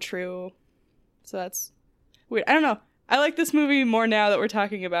untrue. So that's weird. I don't know. I like this movie more now that we're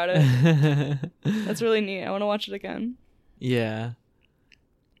talking about it. That's really neat. I want to watch it again. Yeah.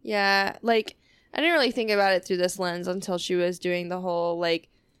 Yeah, like, I didn't really think about it through this lens until she was doing the whole, like,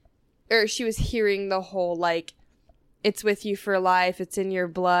 or she was hearing the whole, like, it's with you for life, it's in your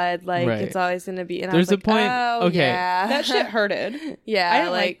blood, like, Right. it's always going to be, and There's I was a point, oh, yeah. That shit hurted. Yeah, I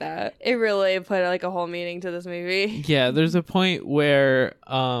didn't like that. It really put, like, a whole meaning to this movie. Yeah, there's a point where,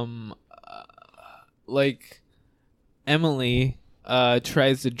 like, Emily,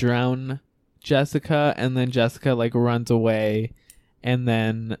 tries to drown Jessica, and then Jessica, like, runs away, and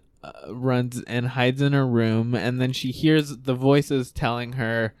then runs and hides in her room, and then she hears the voices telling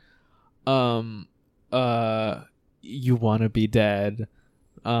her, you want to be dead,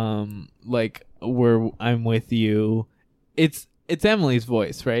 like, I'm with you. It's Emily's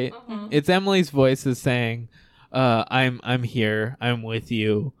voice, right? It's Emily's voice is saying, I'm here, I'm with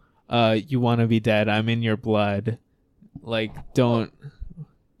you, you want to be dead, I'm in your blood, like, don't,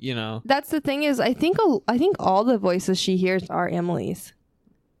 you know. That's the thing is, I think all the voices she hears are Emily's.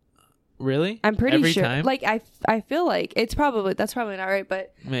 Really? I'm pretty Every sure. time? Like, I feel like that's probably not right,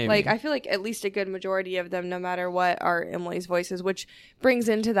 but maybe. Like, I feel like at least a good majority of them, no matter what, are Emily's voices, which brings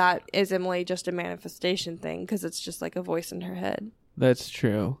into that, is Emily just a manifestation thing? Because it's just like a voice in her head. That's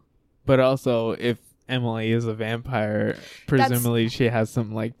true. But also, if Emily is a vampire, presumably she has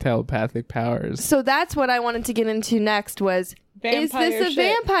some, like, telepathic powers. So that's what I wanted to get into next was, is this a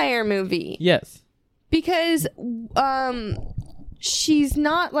vampire movie? Yes. Because, she's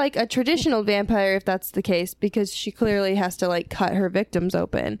not, like, a traditional vampire, if that's the case, because she clearly has to, like, cut her victims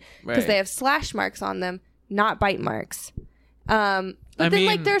open. Because they have slash marks on them, not bite marks. But then,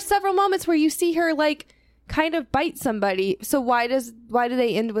 like, there's several moments where you see her, like, kind of bite somebody. So why do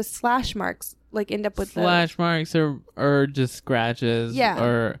they end with slash marks? Like, end up with slash marks or just scratches? Yeah.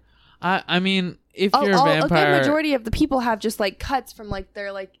 Or, I mean, if you're a vampire, a good majority of the people have just, like, cuts from, like,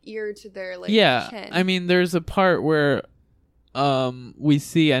 their, like, ear to their, like, chin. I mean, there's a part where we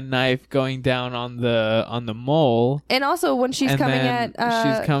see a knife going down on the mole, and also when she's coming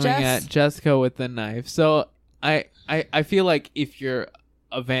at Jessica with the knife. So I feel like if you're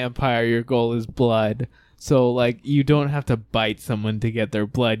a vampire, your goal is blood. So, like, you don't have to bite someone to get their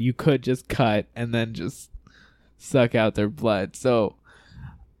blood. You could just cut and then just suck out their blood. So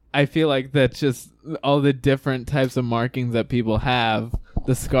I feel like that's just all the different types of markings that people have,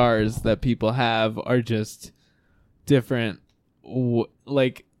 the scars that people have, are just different.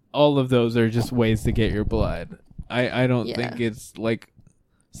 Like, all of those are just ways to get your blood. I don't think it's, like,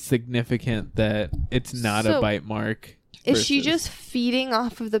 significant that it's not a bite mark. Is she just feeding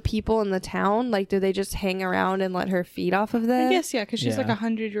off of the people in the town? Like, do they just hang around and let her feed off of them? I guess, yeah, because she's like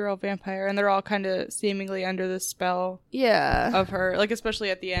 100-year-old vampire, and they're all kind of seemingly under the spell of her, like,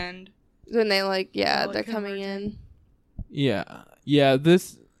 especially at the end. When they, like, they're coming in. Yeah,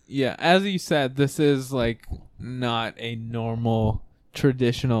 as you said, this is, like, not a normal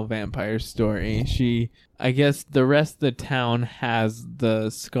traditional vampire story. I guess the rest of the town has the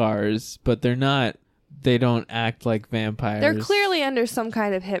scars, but they don't act like vampires. They're clearly under some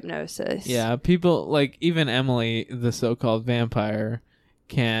kind of hypnosis. Yeah, people, like, even Emily, the so-called vampire,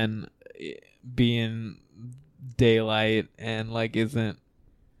 can be in daylight and, like,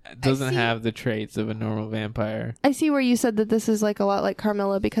 doesn't have the traits of a normal vampire. I see where you said that this is, like, a lot like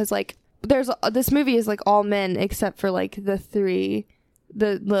Carmilla, because, like, this movie is, like, all men except for, like, the three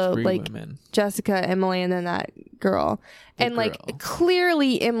like women. Jessica, Emily, and then that girl. Like,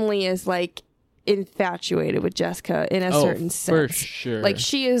 clearly Emily is, like, infatuated with Jessica in a certain sense. For sure. Like,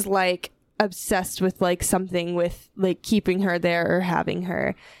 she is, like, obsessed with, like, something with, like, keeping her there or having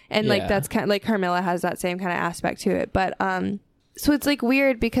her. And like, that's kind of like Carmilla has that same kind of aspect to it. But so it's, like,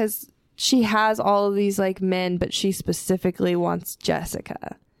 weird because she has all of these, like, men, but she specifically wants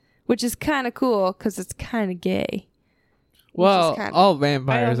Jessica, which is kind of cool because it's kind of gay. Well, all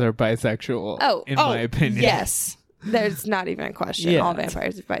vampires are bisexual, in my opinion. Yes. There's not even a question. All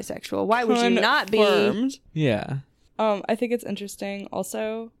vampires are bisexual. Why would you not be? Yeah. I think it's interesting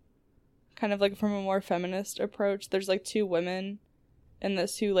also, kind of like from a more feminist approach, there's, like, two women in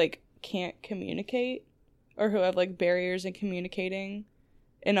this who, like, can't communicate or who have, like, barriers in communicating.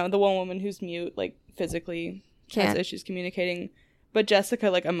 And the one woman who's mute, like, physically has issues communicating, but Jessica,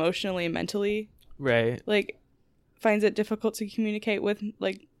 like, emotionally and mentally, right, like, finds it difficult to communicate with,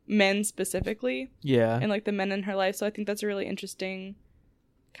 like, men specifically, and, like, the men in her life. So I think that's a really interesting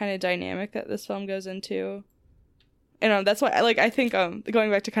kind of dynamic that this film goes into. And that's why I think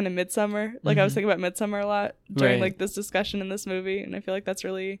going back to kind of Midsummer, like, I was thinking about Midsummer a lot during like this discussion in this movie, and I feel like that's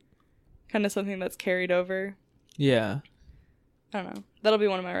really kind of something that's carried over. I don't know, that'll be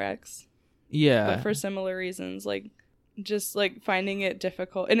one of my recs Yeah. But for similar reasons, like, just, like, finding it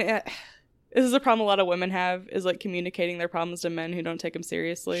difficult. And this is a problem a lot of women have, is, like, communicating their problems to men who don't take them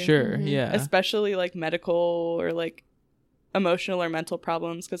seriously. Sure, yeah. Especially, like, medical or, like, emotional or mental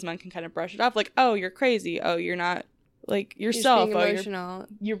problems, because men can kind of brush it off, like, oh, you're crazy. Oh, you're not, like, yourself. You're emotional.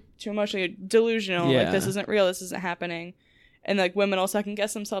 You're too emotional. You're delusional. Yeah. Like, this isn't real. This isn't happening. And, like, women will second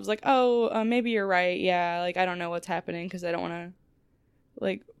guess themselves, like, oh, maybe you're right. Yeah, like, I don't know what's happening because I don't want to,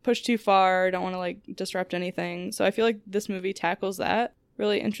 like, push too far. Don't want to, like, disrupt anything. So I feel like this movie tackles that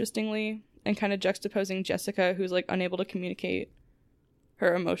really interestingly, and kind of juxtaposing Jessica, who's, like, unable to communicate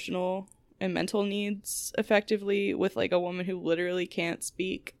her emotional and mental needs effectively with, like, a woman who literally can't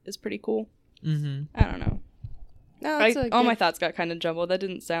speak is pretty cool. Mm-hmm. I don't know. No, all my thoughts got kind of jumbled. That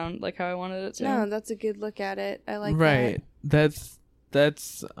didn't sound like how I wanted it to. No, that's a good look at it. I like that. Right. That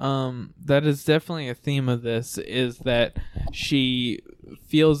is definitely a theme of this, is that she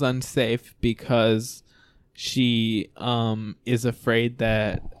feels unsafe because she is afraid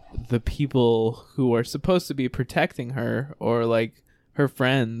that the people who are supposed to be protecting her, or like her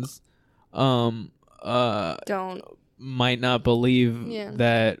friends, don't might not believe Yeah.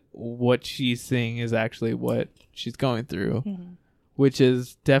 that what she's seeing is actually what she's going through, Mm-hmm. which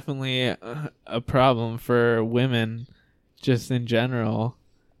is definitely a problem for women just in general.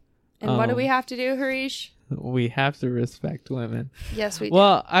 And what do we have to do, Harish? We have to respect women. Yes, we do.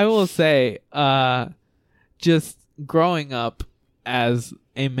 Well, I will say, just growing up as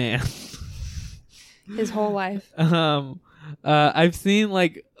a man, His whole life. I've seen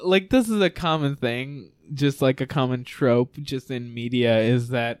like this is a common thing, just like a common trope just in media, is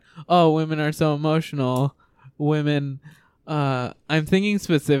that, oh, women are so emotional. Women, I'm thinking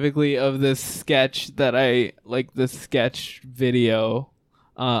specifically of this sketch that this sketch video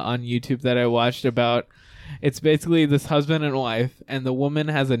on YouTube that I watched about. It's basically this husband and wife, and the woman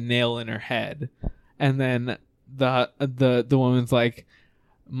has a nail in her head, and then the woman's like,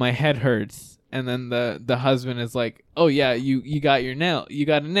 my head hurts, and then the husband is like, oh yeah, you got a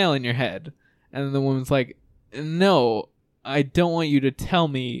nail in your head, and then the woman's like, no, I don't want you to tell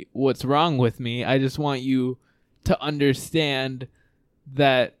me what's wrong with me. I just want you to understand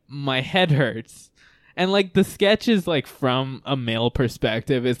that my head hurts. And like the sketch is like from a male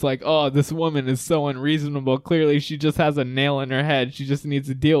perspective. It's like, oh, this woman is so unreasonable. Clearly she just has a nail in her head. She just needs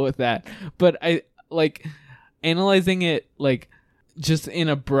to deal with that. But I like analyzing it like just in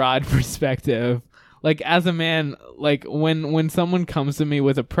a broad perspective. Like as a man, like when someone comes to me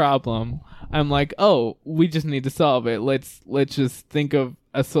with a problem, I'm like, oh, we just need to solve it. Let's just think of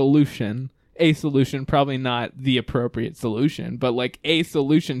a solution. A solution, probably not the appropriate solution, but like a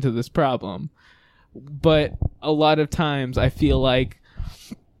solution to this problem. But a lot of times I feel like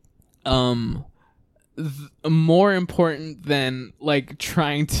more important than like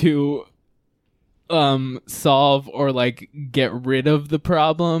trying to solve or like get rid of the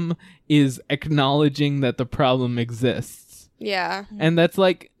problem is acknowledging that the problem exists. Yeah. And that's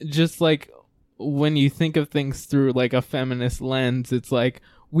like, just like when you think of things through like a feminist lens, it's like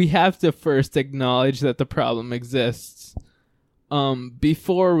we have to first acknowledge that the problem exists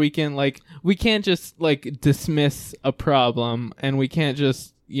before we can like, we can't just like dismiss a problem, and we can't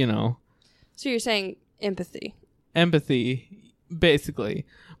just, So you're saying empathy basically.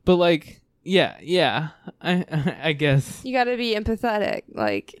 But like, yeah, I guess you got to be empathetic.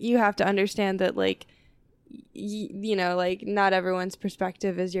 Like you have to understand that like like not everyone's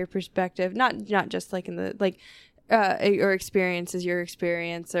perspective is your perspective, not just like in the like or experience is your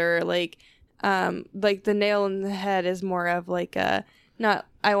experience, or like the nail in the head is more of like not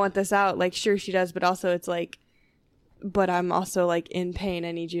I want this out, like sure she does, but also it's like, but I'm also like in pain.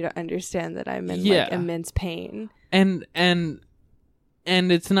 I need you to understand that I'm in like immense pain. And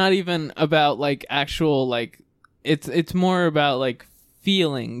it's not even about like actual like it's more about like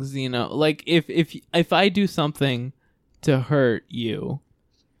feelings, like if I do something to hurt you,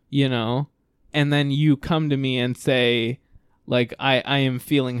 and then you come to me and say like I am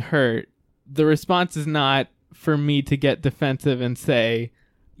feeling hurt, the response is not for me to get defensive and say,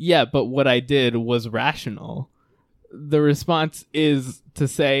 yeah, but what I did was rational. The response is to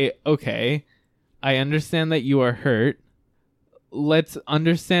say, okay, I understand that you are hurt. Let's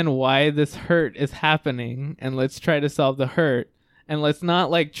understand why this hurt is happening, and let's try to solve the hurt. And let's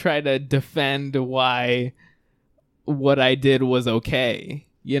not like try to defend why what I did was okay,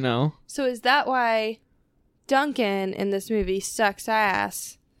 So is that why Duncan in this movie sucks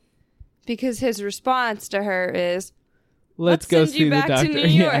ass? Because his response to her is, let's go send see you the back doctor. to New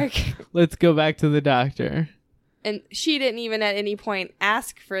York. Yeah. Let's go back to the doctor. And she didn't even at any point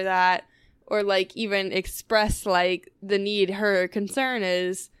ask for that, or like even express like the need. Her concern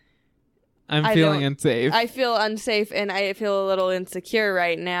is, I'm feeling unsafe. I feel unsafe and I feel a little insecure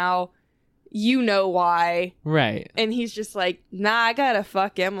right now. You know why. Right. And he's just like, nah, I gotta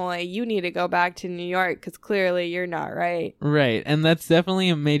fuck Emily. You need to go back to New York because clearly you're not right. Right. And that's definitely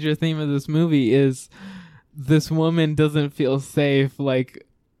a major theme of this movie is this woman doesn't feel safe, like,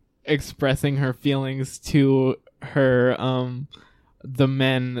 expressing her feelings to her, the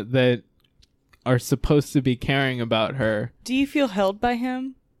men that are supposed to be caring about her. Do you feel held by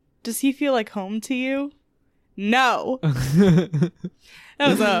him? Does he feel like home to you? No. That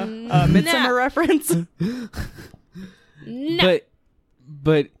was a Midsummer reference. No.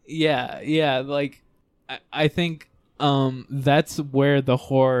 But yeah, like I think that's where the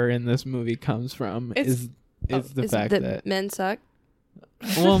horror in this movie comes from is the fact that men suck.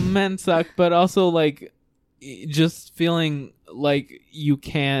 Well, men suck, but also like just feeling like you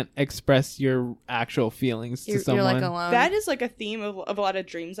can't express your actual feelings to someone. You're like alone. That is like a theme of a lot of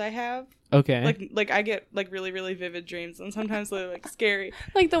dreams I have. Okay. Like I get like really, really vivid dreams, and sometimes they're like scary.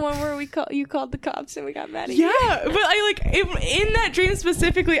 Like the one where you called the cops and we got mad at you. Yeah, but I like in that dream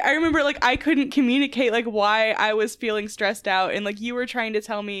specifically, I remember like I couldn't communicate like why I was feeling stressed out, and like you were trying to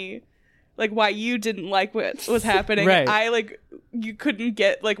tell me like why you didn't like what was happening. Right. I like you couldn't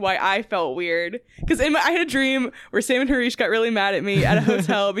get like why I felt weird because I had a dream where Sam and Harish got really mad at me at a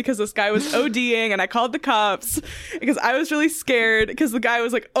hotel because this guy was ODing, and I called the cops because I was really scared because the guy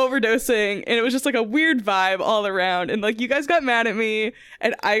was like overdosing, and it was just like a weird vibe all around, and like you guys got mad at me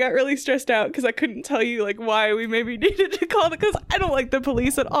and I got really stressed out because I couldn't tell you like why we maybe needed to call because I don't like the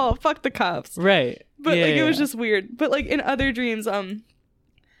police at all. Fuck the cops. Right. But like it was just weird. But like in other dreams,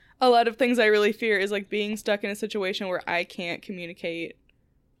 a lot of things I really fear is like being stuck in a situation where I can't communicate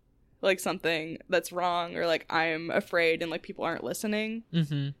like something that's wrong, or like I'm afraid and like people aren't listening.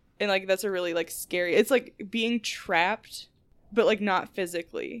 Mm-hmm. And like that's a really like scary, it's like being trapped but like not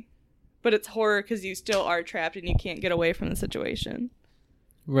physically, but it's horror because you still are trapped and you can't get away from the situation.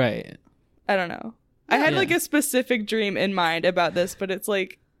 Right. I don't know. I had like a specific dream in mind about this, but it's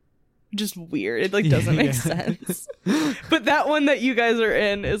like just weird. It like doesn't make sense. But that one that you guys are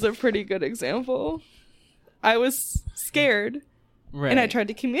in is a pretty good example. I was scared, and I tried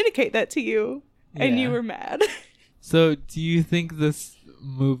to communicate that to you, and you were mad. So do you think this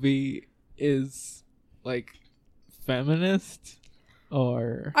movie is like feminist,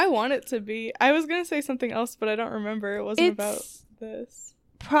 or I want it to be. I was gonna say something else, but I don't remember. It wasn't about this.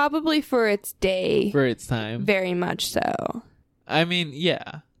 Probably for its day. For its time. Very much so. I mean,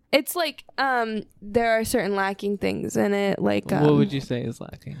 yeah. It's like there are certain lacking things in it. Like what would you say is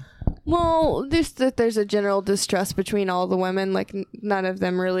lacking? Well, there's a general distrust between all the women. Like none of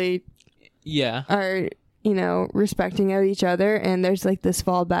them really are, respecting of each other, and there's like this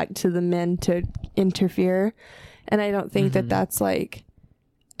fallback to the men to interfere. And I don't think that that's like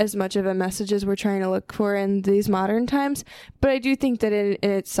as much of a message as we're trying to look for in these modern times. But I do think that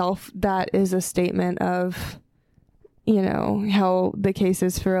in itself that is a statement of how the case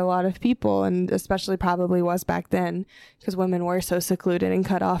is for a lot of people, and especially probably was back then, because women were so secluded and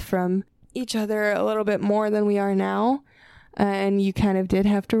cut off from each other a little bit more than we are now. And you kind of did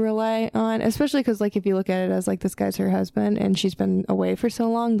have to rely on, especially because like if you look at it as like this guy's her husband and she's been away for so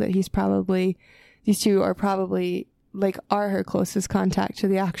long that these two are probably like are her closest contact to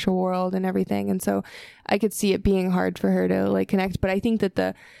the actual world and everything. And so I could see it being hard for her to like connect. But I think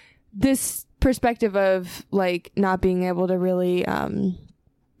that this perspective of like not being able to really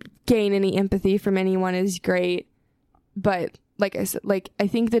gain any empathy from anyone is great, but like I said, like I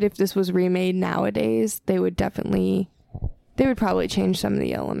think that if this was remade nowadays, they would probably change some of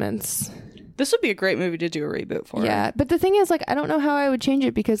the elements. This would be a great movie to do a reboot for. Yeah, but the thing is, like, I don't know how I would change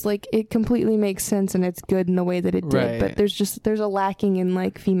it because like it completely makes sense and it's good in the way that it did, but there's a lacking in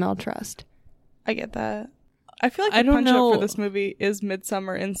like female trust. I get that. I feel like the punch-up for this movie is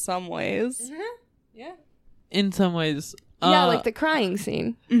Midsummer in some ways. Mm-hmm. Yeah. In some ways. Yeah, like the crying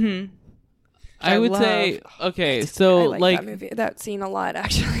scene. Mm-hmm. I would say, okay, so I like that scene a lot,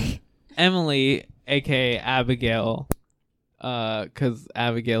 actually. Emily, a.k.a. Abigail, because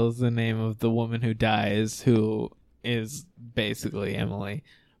Abigail is the name of the woman who dies, who is basically Emily.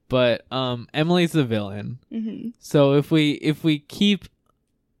 But Emily's the villain. Mm-hmm. So if we keep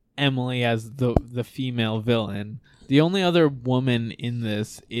Emily as the female villain, the only other woman in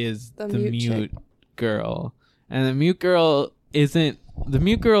this is the mute girl, and the mute girl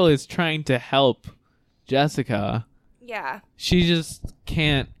is trying to help Jessica. Yeah, she just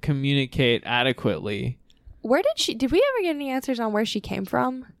can't communicate adequately. Did we ever get any answers on where she came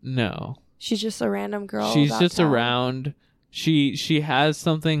from? No, she's just a random girl. She's just around. She has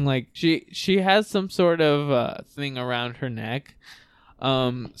something like she has some sort of thing around her neck.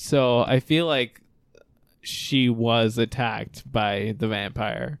 So I feel like she was attacked by the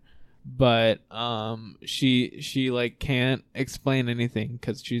vampire, but she like can't explain anything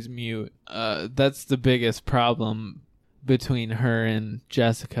because she's mute. That's the biggest problem between her and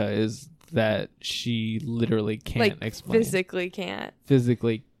Jessica, is that she literally can't explain. Physically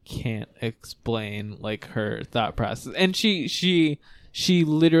can't explain like her thought process, and she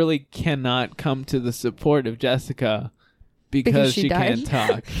literally cannot come to the support of Jessica because she can't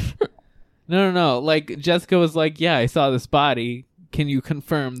talk. No. Like, Jessica was like, yeah, I saw this body. Can you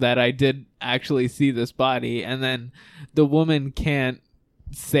confirm that I did actually see this body? And then the woman can't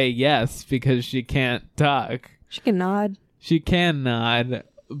say yes because she can't talk. She can nod. She can nod,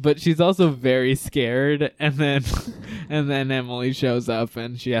 but she's also very scared. And then Emily shows up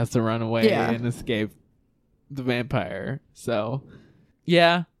and she has to run away and escape the vampire. So,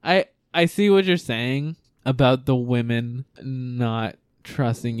 yeah, I see what you're saying about the women not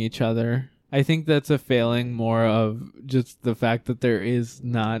trusting each other. I think that's a failing more of just the fact that there is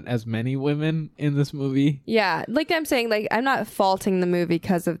not as many women in this movie. Yeah, like I'm saying, like, I'm not faulting the movie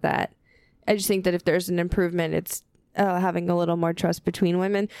because of that. I just think that if there's an improvement, it's having a little more trust between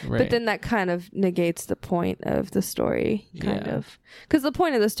women. Right. But then that kind of negates the point of the story, kind of. Because the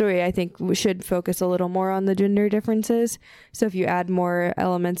point of the story, I think, we should focus a little more on the gender differences. So if you add more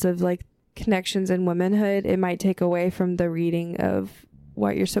elements of, like, connections and womanhood, it might take away from the reading of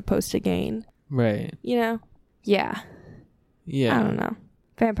what you're supposed to gain. Right. You know? Yeah. Yeah. I don't know.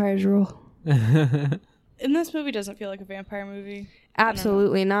 Vampires rule. And this movie doesn't feel like a vampire movie.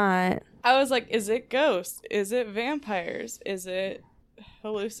 Absolutely not. I was like, is it ghosts? Is it vampires? Is it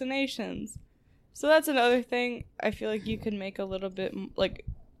hallucinations? So that's another thing I feel like you could make a little bit like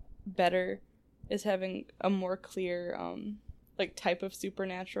better, is having a more clear like type of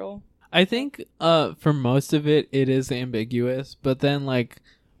supernatural. I think for most of it is ambiguous, but then like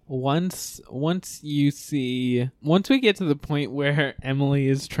once we get to the point where Emily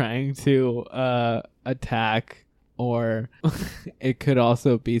is trying to attack, or it could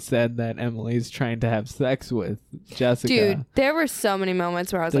also be said that Emily's trying to have sex with Jessica. Dude, there were so many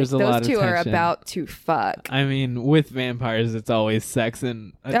moments where I was like, those two are about to fuck. I mean, with vampires, it's always sex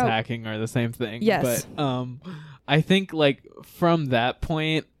and attacking are the same thing. Yes. But I think like from that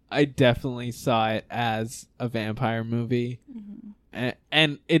point, I definitely saw it as a vampire movie. Mm-hmm.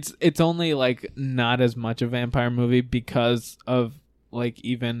 And it's only like not as much a vampire movie because of like,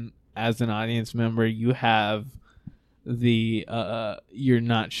 even as an audience member, you have the you're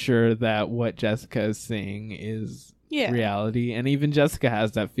not sure that what Jessica is seeing is reality, and even Jessica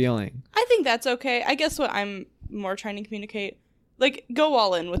has that feeling. I think that's okay. I guess what I'm more trying to communicate, like, go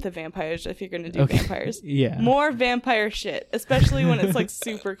all in with the vampires if you're going to do vampires. Yeah. More vampire shit, especially when it's like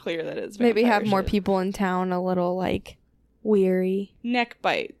super clear that it's vampire Maybe have more shit. people in town a little like weary. Neck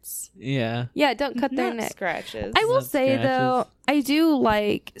bites. Yeah. Yeah, don't cut their neck. Scratches. I will say though, I do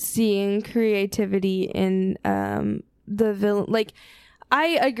like seeing creativity in the villain. Like,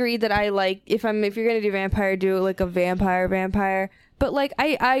 I agree that I like if you're gonna do vampire, do like a vampire. But like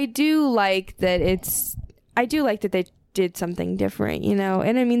I do like that they did something different, you know.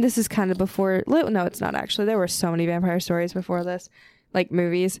 And I mean, this is kind of before. No, it's not actually. There were so many vampire stories before this, like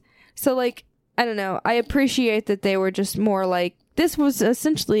movies. So like, I don't know. I appreciate that they were just more like, this was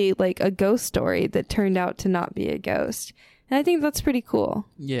essentially like a ghost story that turned out to not be a ghost. And I think that's pretty cool.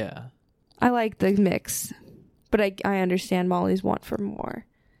 Yeah. I like the mix, but I understand Molly's want for more.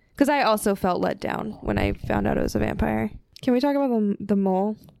 Because I also felt let down when I found out it was a vampire. Can we talk about the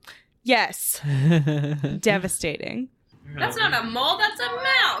mole? Yes. Devastating. That's not a mole, that's a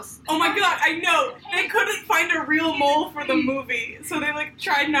mouse. Oh my god, I know. They couldn't find a real mole for the movie, so they like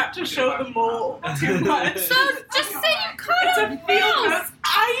tried not to show the mole too much. So just say you caught a field mouse.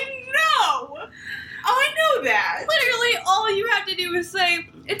 I know. I know that. Literally, all you have to do is say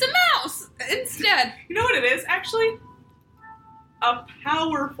it's a mouse instead. You know what it is, actually? A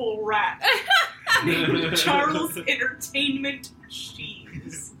powerful rat named Charles Entertainment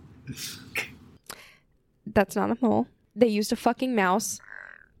Cheese. That's not a mole. They used a fucking mouse.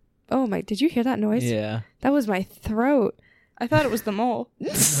 Oh my, did you hear that noise? Yeah. That was my throat. I thought it was the mole.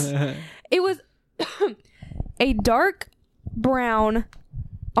 It was a dark brown,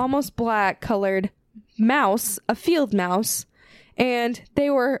 almost black colored mouse, a field mouse, and they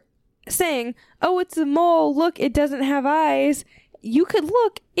were saying, oh, it's a mole. Look, it doesn't have eyes. You could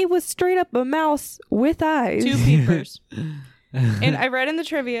look. It was straight up a mouse with eyes. 2 peepers. And I read in the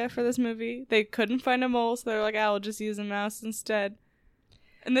trivia for this movie, they couldn't find a mole, so they're like, we'll just use a mouse instead.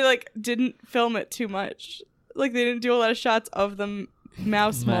 And they like didn't film it too much. Like, they didn't do a lot of shots of them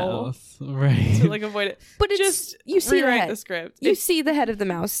mouse mole. Right. To like avoid it. But it's just you see rewrite the script. You see the head of the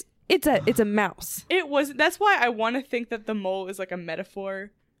mouse. It's a mouse. It was. That's why I want to think that the mole is like a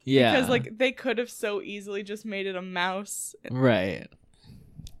metaphor. Yeah. Because like they could have so easily just made it a mouse. Right.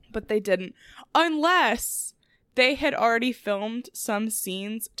 But they didn't. Unless they had already filmed some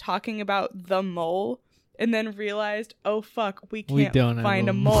scenes talking about the mole and then realized, oh fuck, we can't find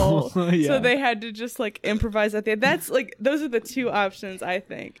a mole. Yeah. So they had to just like improvise at the end. That's like, those are the two options, I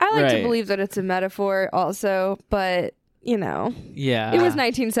think. I like to believe that it's a metaphor also, but you know. Yeah. It was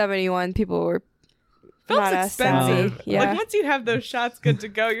 1971. People were Film's not expensive. savvy. Yeah. Like once you have those shots good to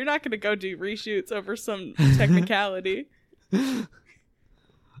go, you're not going to go do reshoots over some technicality.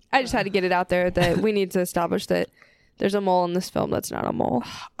 I just had to get it out there that we need to establish that there's a mole in this film that's not a mole.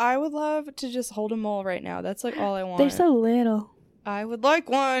 I would love to just hold a mole right now. That's like all I want. They're so little. I would like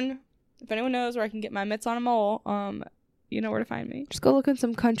one. If anyone knows where I can get my mitts on a mole, you know where to find me. Just go look in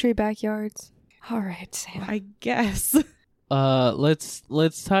some country backyards. All right, Sam. I guess.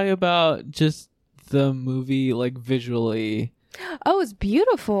 Let's talk about just the movie, like visually. Oh, it's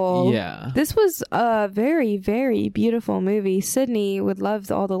beautiful. Yeah. This was a very, very beautiful movie. Sydney would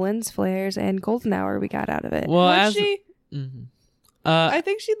love all the lens flares and golden hour we got out of it. Well, I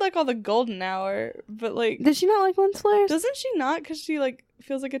think she'd like all the golden hour, but like... Does she not like lens flares? Doesn't she not? Because she like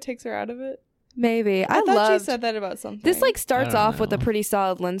feels like it takes her out of it. Maybe. I thought she said that about something. This like starts off with a pretty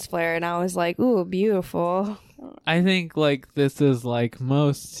solid lens flare, and I was like, ooh, beautiful. I think like this is like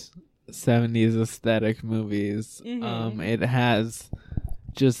most 70s aesthetic movies. Mm-hmm. It has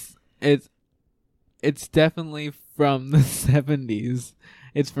just it's definitely from the 70s.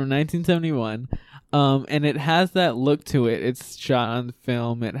 It's from 1971. And it has that look to it. It's shot on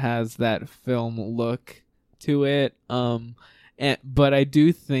film. It has that film look to it. But I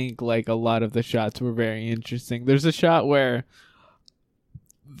do think like a lot of the shots were very interesting. There's a shot where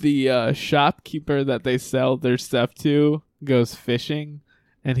the shopkeeper that they sell their stuff to goes fishing,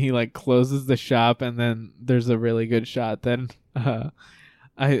 and he like closes the shop, and then there's a really good shot. Then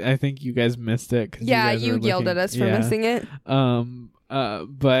I think you guys missed it. Yeah, you yelled at us for missing it.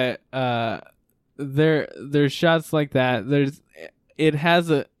 But there's shots like that.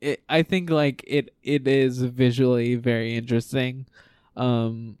 I think like it is visually very interesting.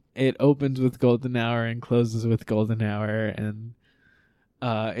 It opens with golden hour and closes with golden hour, and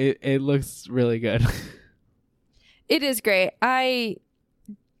it looks really good. It is great. I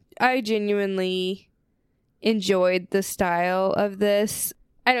genuinely enjoyed the style of this.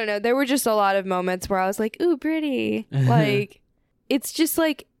 I don't know. There were just a lot of moments where I was like, ooh, pretty. Like, it's just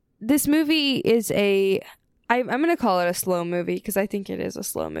like, this movie is I'm going to call it a slow movie because I think it is a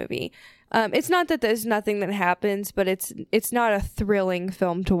slow movie. It's not that there's nothing that happens, but it's not a thrilling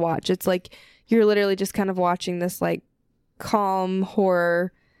film to watch. It's like, you're literally just kind of watching this like calm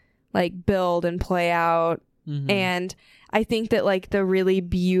horror like build and play out. Mm-hmm. And I think that like the really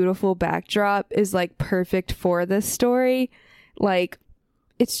beautiful backdrop is like perfect for this story. Like,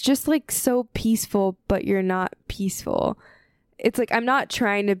 it's just like so peaceful, but you're not peaceful. It's like, I'm not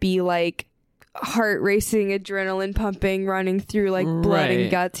trying to be like heart racing, adrenaline pumping, running through like blood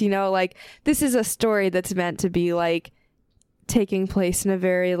and guts, you know, like this is a story that's meant to be like taking place in a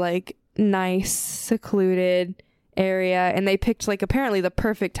very like nice, secluded area. And they picked like apparently the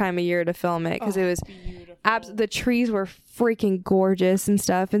perfect time of year to film it because it was the trees were freaking gorgeous and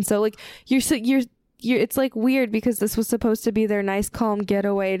stuff. And so like you're it's like weird because this was supposed to be their nice calm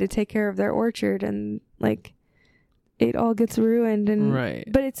getaway to take care of their orchard, and like it all gets ruined. And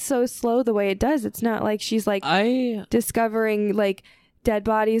but it's so slow the way it does. It's not like she's like discovering like dead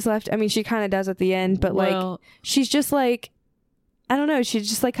bodies left. I mean, she kind of does at the end, but like she's just like, I don't know, she's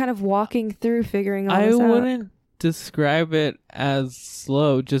just like kind of walking through figuring all this out. I wouldn't describe it as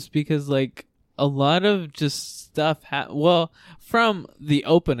slow just because like a lot of just stuff from the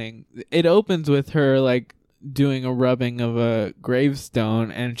opening, it opens with her like doing a rubbing of a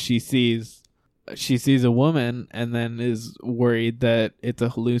gravestone, and she sees a woman and then is worried that it's a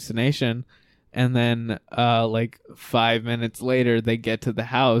hallucination, and then like 5 minutes later they get to the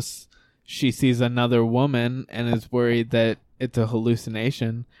house, she sees another woman and is worried that it's a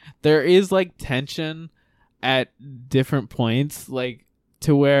hallucination. There is like tension at different points, like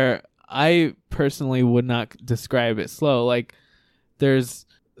to where I personally would not describe it slow. Like there's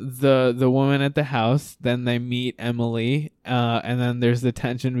the woman at the house, then they meet Emily, and then there's the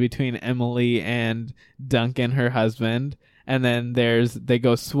tension between Emily and Duncan, her husband, and then they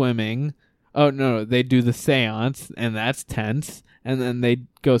go swimming. Oh no, they do the seance, and that's tense, and then they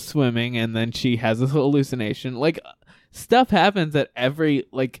go swimming, and then she has a hallucination. Like stuff happens at every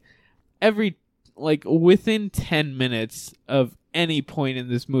within 10 minutes of any point in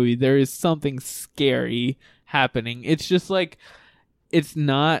this movie there is something scary happening. It's just like, it's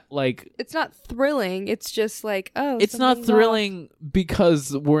not like, It's not thrilling. It's just like, oh, it's not something's thrilling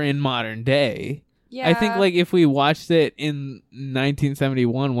because we're in modern day. Yeah. I think like if we watched it in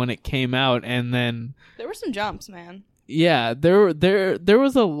 1971 when it came out, and then There were some jumps, man. yeah, there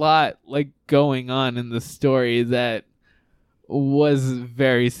was a lot like going on in the story that was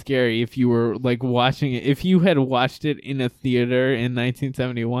very scary if you were like watching it. If you had watched it in a theater in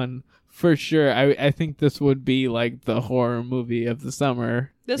 1971, for sure, I think this would be like the horror movie of the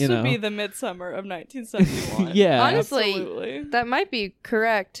summer. This would be the Midsummer of 1971. Yeah. Honestly, absolutely. that might be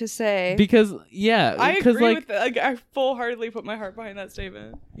correct to say. Because yeah, I because agree like, with that. Like, I full-heartedly put my heart behind that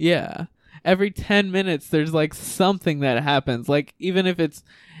statement. yeah, every 10 minutes there's like something that happens. Like even if it's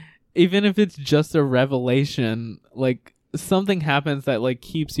just a revelation, like something happens that like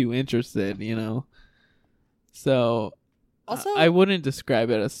keeps you interested, you know. So Also, I wouldn't describe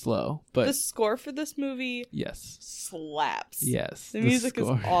it as slow, but the score for this movie yes, slaps. yes, The music is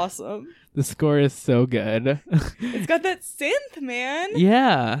awesome. The score is so good. It's got that synth, man.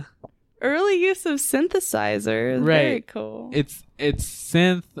 Yeah, Early use of synthesizer. Is right. Very cool. It's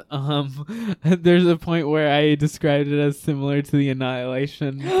synth. There's a point where I described it as similar to the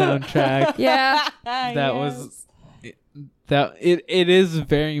Annihilation soundtrack. Yeah. That was that. It is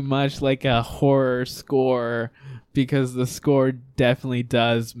very much like a horror score, because the score definitely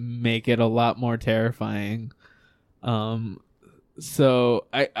does make it a lot more terrifying. So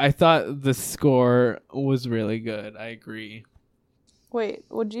I thought the score was really good. I agree. Wait,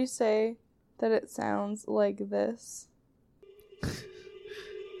 would you say that it sounds like this?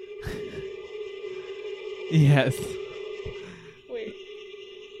 Yes. Wait.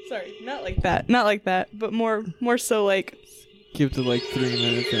 Sorry, not like that. Not like that, but more so like... Give to like 3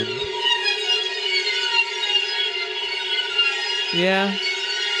 minutes in. Yeah.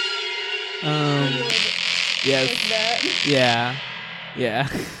 Yes. Like that. Yeah. Yeah.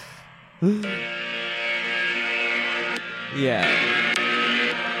 Yeah.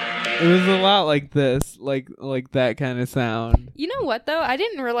 It was a lot like this, like that kind of sound. You know what, though? I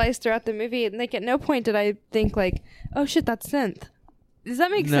didn't realize throughout the movie, like, at no point did I think, like, oh, shit, that's synth. Does that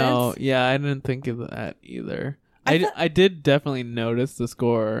make sense? No, yeah, I didn't think of that either. I did definitely notice the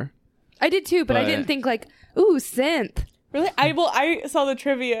score. I did, too, but I didn't think, like, ooh, synth. Really? I saw the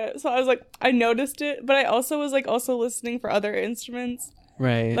trivia, so I was like, I noticed it, but I also was, like, also listening for other instruments.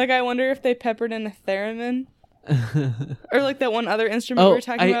 Right. Like, I wonder if they peppered in a theremin. Or like that one other instrument we were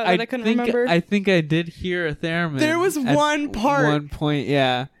talking about that I couldn't remember. I think I did hear a theremin. There was one part. One point,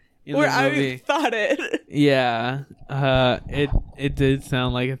 yeah. Where I thought it. Yeah. It did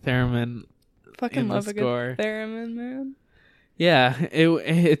sound like a theremin. Fucking love a score. good theremin, man. Yeah,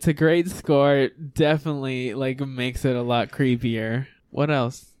 it's a great score. It definitely like makes it a lot creepier. What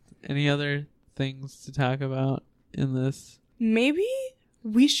else? Any other things to talk about in this? Maybe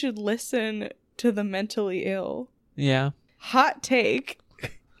we should listen to the mentally ill. Yeah. Hot take.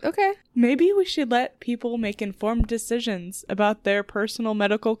 Okay. Maybe we should let people make informed decisions about their personal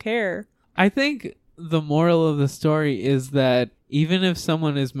medical care. I think the moral of the story is that even if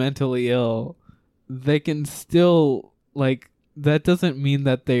someone is mentally ill, they can still, like, that doesn't mean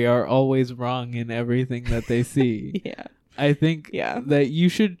that they are always wrong in everything that they see. Yeah. I think that you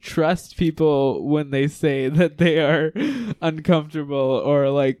should trust people when they say that they are uncomfortable or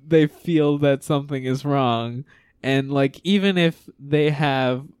like they feel that something is wrong. And like, even if they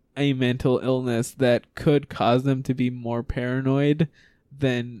have a mental illness that could cause them to be more paranoid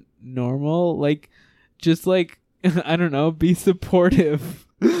than normal, like, just like, I don't know, be supportive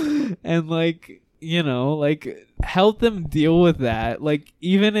and like, you know, like help them deal with that. Like,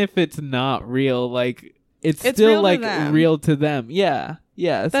 even if it's not real, like, it's still real like real to them. Yeah.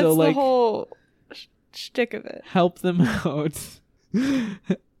 Yeah. That's so like the whole shtick of it. help them out. Be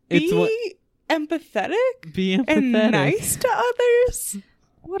empathetic. Be empathetic. And nice to others.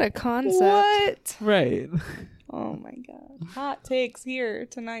 What a concept. What? Right. Oh my god. Hot takes here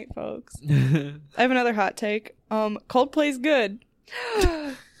tonight, folks. I have another hot take. Coldplay's good.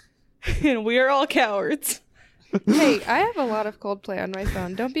 And we are all cowards. Hey, I have a lot of Coldplay on my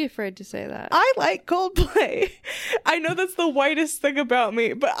phone. Don't be afraid to say that. I like Coldplay. I know that's the whitest thing about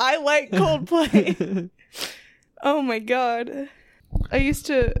me, but I like Coldplay. Oh my god. I used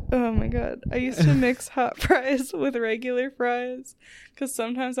to mix hot fries with regular fries because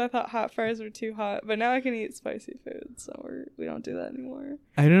sometimes I thought hot fries were too hot, but now I can eat spicy food, so we don't do that anymore.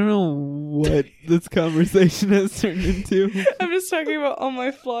 I don't know what this conversation has turned into. I'm just talking about all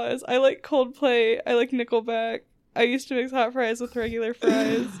my flaws. I like Coldplay. I like Nickelback. I used to mix hot fries with regular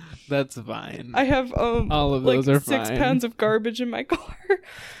fries. That's fine. I have all of those are 6 fine. pounds of garbage in my car.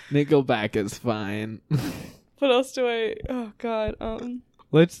 Nickelback is fine. What else do I? Oh God.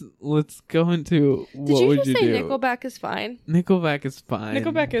 Let's go into what would you do? Did you just say Nickelback is fine? Nickelback is fine.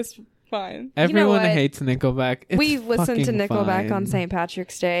 Nickelback is fine. Everyone what? hates Nickelback. It's We listened to fucking Nickelback fine. on St.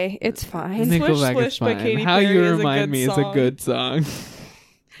 Patrick's Day. It's fine. Nickelback Swish is Swish by fine. Katy How Perry You is a Remind good Me is a song. good song.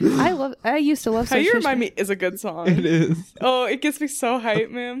 I used to love How Swish You Swish. Remind Me is a good song. It is. Oh, it gets me so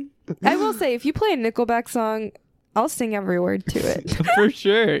hyped, man. I will say, if you play a Nickelback song, I'll sing every word to it. For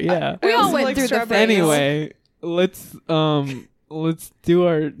sure, yeah. We I all also went like through the Strawberry phase. Anyway, let's do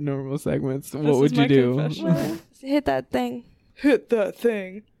our normal segments. What This would is you my do? confessional. Hit that thing. Hit that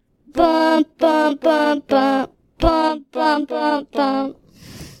thing. Bum bum bum bum bum bum bum bum.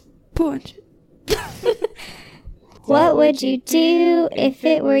 Punch. What would you do if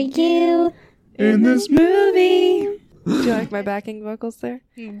it were you In this movie. Do you like my backing vocals there?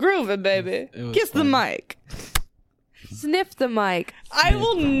 Groovy, baby. It was Kiss the fun. mic. Sniff the mic. I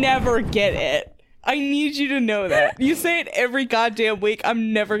will never get it. I need you to know that. You say it every goddamn week.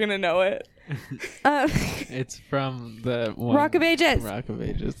 I'm never gonna know it. It's from the one, Rock of Ages. Rock of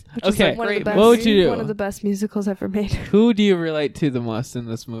Ages. Just Okay, like One of the Great best, what would you do? One of the best musicals ever made. Who do you relate to the most in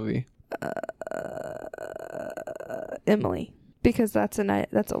this movie? Emily, because that's a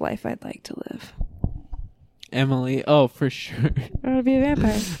life I'd like to live. Emily. Oh, for sure. I want to be a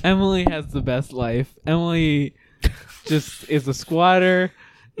vampire. Emily has the best life. Emily just is a squatter.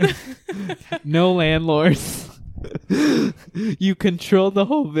 No landlords. You control the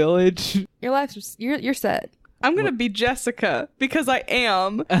whole village. Your life's you're set. I'm gonna be Jessica because I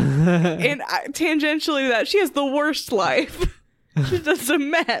am, and tangentially to that she has the worst life. She's just a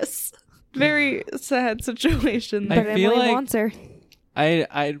mess. Very sad situation. I But feel Emily like- wants her.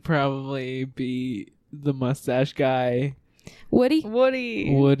 I'd probably be the mustache guy. Woody.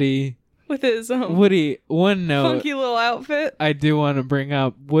 Woody. With his Woody. One note. funky little outfit. I do want to bring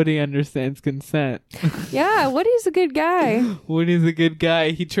up Woody understands consent. Yeah, Woody's a good guy. Woody's a good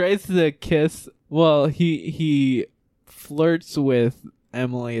guy. He tries to kiss. Well, he flirts with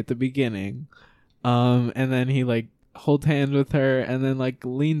Emily at the beginning, and then he like holds hands with her, and then like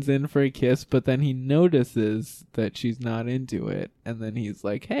leans in for a kiss. But then he notices that she's not into it, and then he's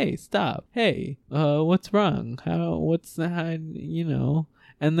like, "Hey, stop! Hey, what's wrong? What's how, you know?"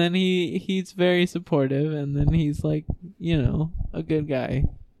 And then he's very supportive, and then he's like, you know, a good guy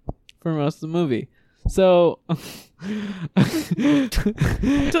for most of the movie. So, and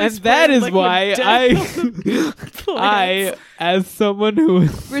that is like why I, as someone who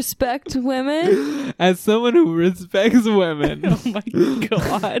Respect women. as someone who respects women, Oh my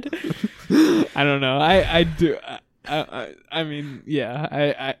god. I don't know. I do. I mean,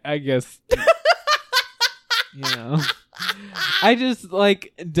 yeah. I guess. You know, I just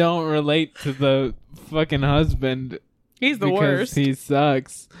like don't relate to the fucking husband. He's the because worst. He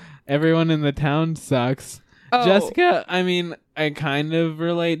sucks. Everyone in the town sucks. Oh. Jessica, I mean, I kind of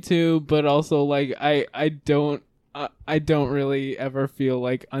relate to, but also like I don't really ever feel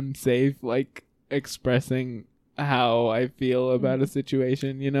like unsafe like expressing how I feel about a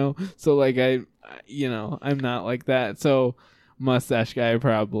situation, you know? So like I'm not like that. So mustache guy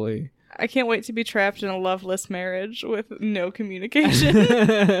probably. I can't wait to be trapped in a loveless marriage with no communication.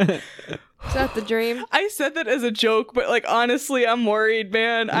 Is that the dream? I said that as a joke, but like honestly, I'm worried,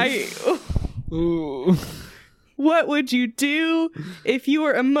 man. Ooh. What would you do if you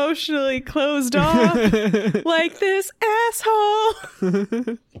were emotionally closed off like this asshole?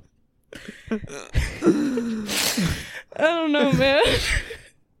 I don't know, man.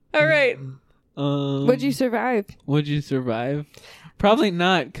 All right. Would you survive? Would you survive? Probably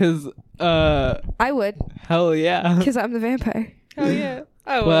not, because I would, hell yeah. because I'm the vampire. Oh yeah.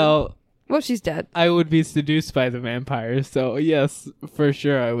 I would. Well, She's dead. I would be seduced by the vampire, so yes, for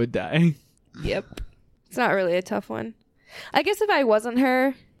sure I would die. Yep. It's not really a tough one. I guess if I wasn't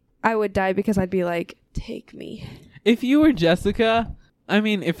her, I would die because I'd be like, take me. If you were Jessica, I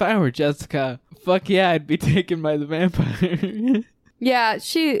mean, if I were Jessica, fuck yeah, I'd be taken by the vampire. Yeah,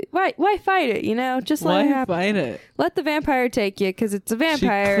 why fight it, you know? Just let Why it happen. fight it? Let the vampire take you because it's a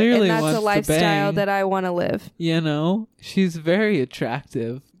vampire clearly and that's wants a to lifestyle bang. that I want to live. You know, she's very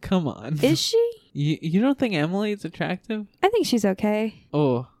attractive. Come on. Is she? You don't think Emily's attractive? I think she's okay.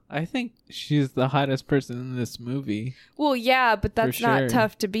 Oh, I think she's the hottest person in this movie. Well, yeah, but that's sure. not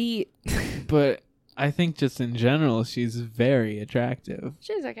tough to beat. But I think just in general, she's very attractive.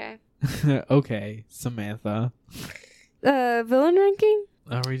 She's okay. Okay, Samantha. Villain ranking?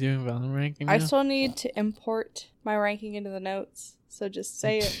 Are we doing villain ranking now? I still need to import my ranking into the notes, so just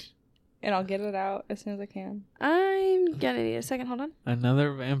say it. and I'll get it out as soon as I can. I'm gonna need a second. Hold on.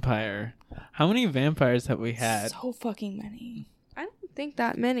 Another vampire. How many vampires have we had? So fucking many. I don't think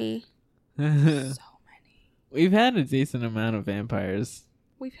that many. So many. We've had a decent amount of vampires.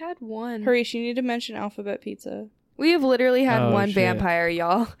 We've had one. Harish, you need to mention Alphabet Pizza. We have literally had one shit. vampire,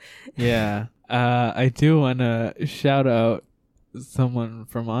 y'all. Yeah. I do want to shout out someone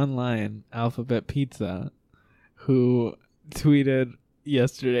from online, Alphabet Pizza, who tweeted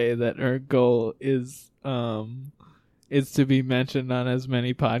yesterday that her goal is to be mentioned on as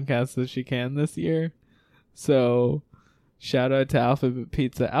many podcasts as she can this year. So shout out to Alphabet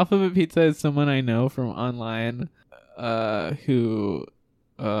Pizza. Alphabet Pizza is someone I know from online who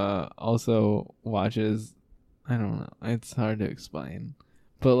also watches, I don't know, it's hard to explain,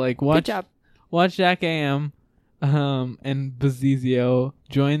 but like watch Jack AM and Bazizio,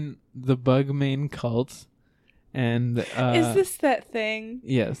 join the Bugmain cult. And is this that thing?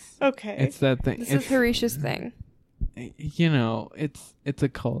 Yes. Okay. It's that thing. This is Harish's thing. You know, it's a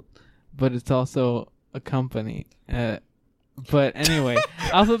cult, but it's also a company. But anyway,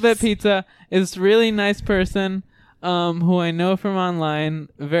 Alphabet Pizza is a really nice person who I know from online,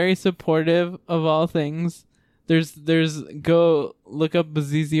 very supportive of all things. There's go look up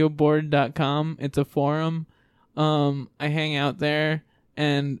bazizioboard.com. It's a forum. I hang out there.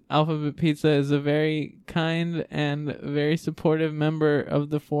 And Alphabet Pizza is a very kind and very supportive member of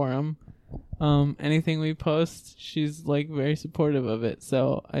the forum. Anything we post, she's like very supportive of it.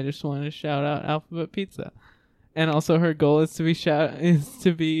 So I just wanted to shout out Alphabet Pizza. And also her goal is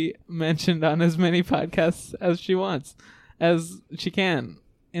to be mentioned on as many podcasts as she wants, as she can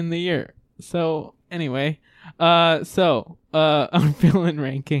in the year. So anyway, on villain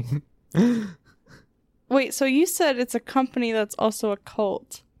ranking. Wait, so you said it's a company that's also a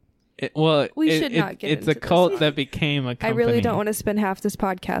cult. We should not get it's into a cult this. that became a company. I really don't want to spend half this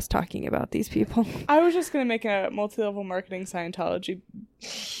podcast talking about these people. I was just going to make a multi-level marketing Scientology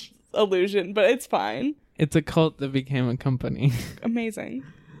illusion, but it's fine. It's a cult that became a company. Amazing.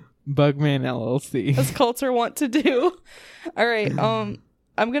 Bugman LLC. As cults are wont to do. All right, I'm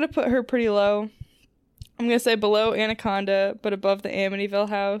going to put her pretty low. I'm going to say below Anaconda, but above the Amityville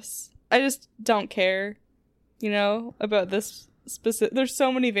house. I just don't care, about this specific. There's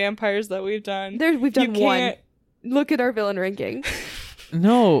so many vampires that we've done. We've done one. Look at our villain ranking.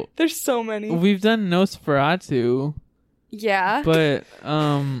 No. There's so many. We've done Nosferatu. Yeah. But,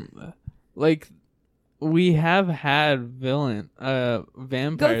 we have had vampires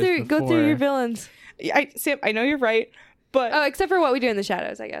Go through your villains. Sam, I know you're right, but except for What We Do in the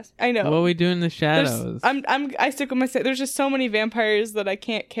Shadows, I guess. I know What We Do in the Shadows. I stick with my. There's just so many vampires that I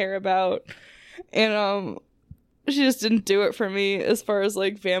can't care about, and she just didn't do it for me as far as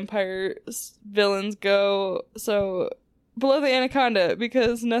like vampire villains go. So below the Anaconda,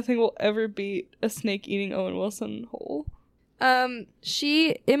 because nothing will ever beat a snake eating Owen Wilson whole.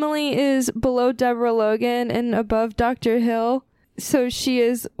 Emily is below Deborah Logan and above Dr. Hill. So she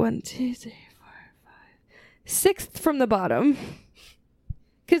is 1, 2, 3, 4, 5, 6th from the bottom.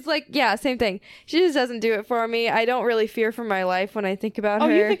 Cause same thing. She just doesn't do it for me. I don't really fear for my life when I think about her.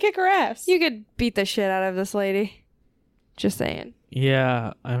 Oh, you could kick her ass. You could beat the shit out of this lady. Just saying.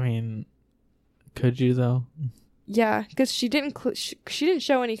 Yeah, I mean, could you though? Yeah, because she didn't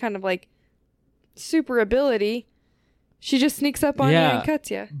show any kind of super ability. She just sneaks up on you and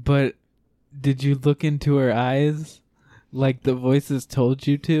cuts you. But did you look into her eyes like the voices told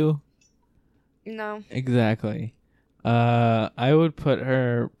you to? No. Exactly. I would put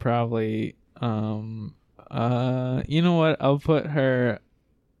her probably you know what? I'll put her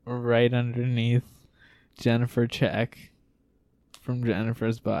right underneath Jennifer Check from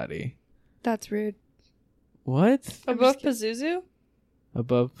Jennifer's Body. That's rude. What? Above Pazuzu?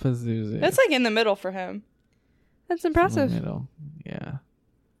 Above Pazuzu. That's in the middle for him. That's impressive. In the middle. Yeah.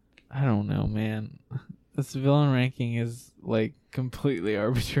 I don't know, man. This villain ranking is completely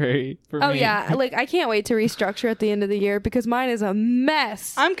arbitrary for me. Oh yeah, I can't wait to restructure at the end of the year because mine is a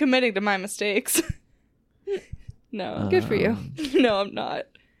mess. I'm committing to my mistakes. No. Good for you. No, I'm not.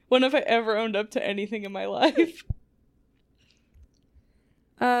 When have I ever owned up to anything in my life?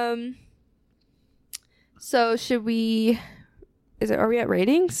 So should we... Are we at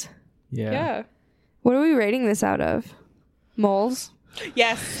ratings? Yeah. What are we rating this out of? Moles?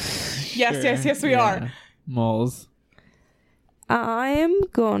 Yes. Yes, we are. Moles. I'm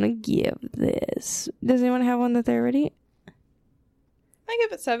gonna give this... Does anyone have one that they're ready? I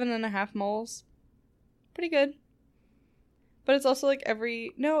give it 7.5 moles. Pretty good. But it's also like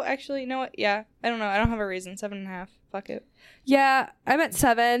no, actually, no, yeah. I don't know. I don't have a reason. 7.5. Fuck it. Yeah, I'm at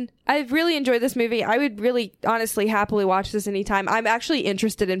 7. I've really enjoyed this movie. I would really, honestly, happily watch this anytime. I'm actually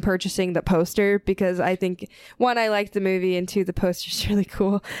interested in purchasing the poster because I think, 1, I like the movie, and 2, the poster's really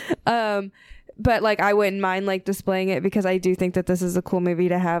cool. But like, I wouldn't mind like displaying it because I do think that this is a cool movie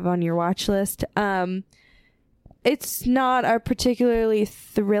to have on your watch list. It's not a particularly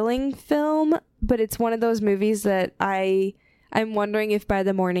thrilling film, but it's one of those movies that I'm wondering if by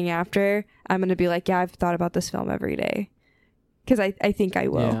the morning after I'm going to be like, yeah, I've thought about this film every day. Because I think I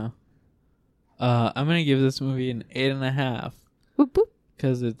will. Yeah. I'm going to give this movie an 8.5. Whoop, whoop.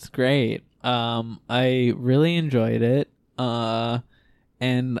 Because it's great. I really enjoyed it.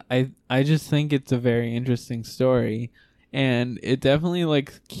 And I just think it's a very interesting story. And it definitely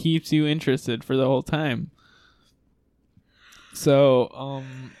like keeps you interested for the whole time. So,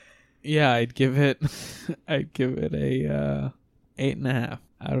 yeah, I'd give it a 8.5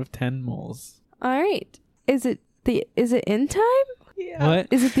 out of 10 moles. All right. Is it end time? Yeah. What?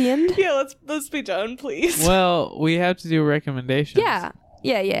 Is it the end? Yeah, let's be done, please. Well, we have to do recommendations. Yeah.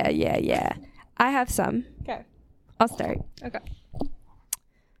 I have some. Okay. I'll start. Okay.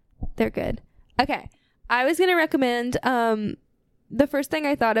 They're good. Okay. I was going to recommend, the first thing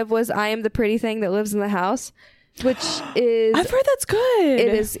I thought of was I Am the Pretty Thing That Lives in the House, which is... I've heard that's good.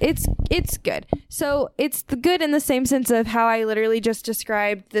 It is. It's good. So it's good in the same sense of how I literally just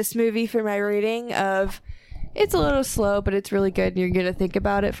described this movie for my rating of... It's a little slow, but it's really good, and you're going to think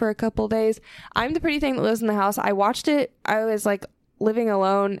about it for a couple days. I'm the Pretty Thing That Lives in the House. I watched it. I was, like, living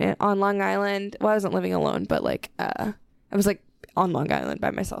alone on Long Island. Well, I wasn't living alone, but, like, I was, like, on Long Island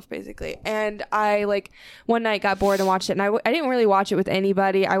by myself, basically. And I, like, one night got bored and watched it, and I didn't really watch it with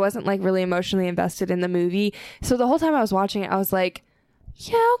anybody. I wasn't, like, really emotionally invested in the movie. So the whole time I was watching it, I was like,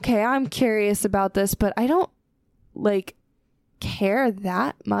 yeah, okay, I'm curious about this, but I don't, like... care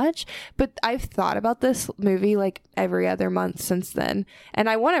that much. But I've thought about this movie like every other month since then, and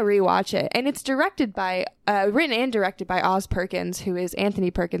I want to rewatch it. And it's directed by written and directed by Oz Perkins, who is Anthony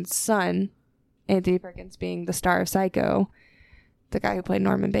Perkins' son. Anthony Perkins being the star of Psycho, the guy who played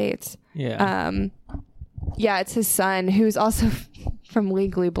Norman Bates. Yeah. Yeah, it's his son, who's also from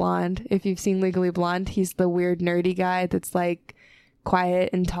Legally Blonde. If you've seen Legally Blonde, he's the weird nerdy guy that's like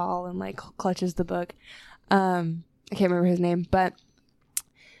quiet and tall and like clutches the book. I can't remember his name, but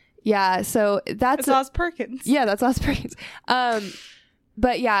yeah, so that's Oz Perkins. Yeah, that's Oz Perkins.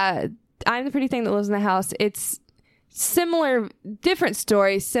 But yeah, I'm the Pretty Thing That Lives in the House. It's similar, different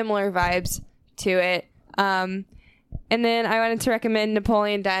stories, similar vibes to it. And then I wanted to recommend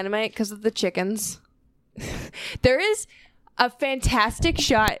Napoleon Dynamite because of the chickens. There is a fantastic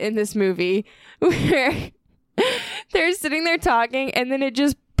shot in this movie where they're sitting there talking, and then it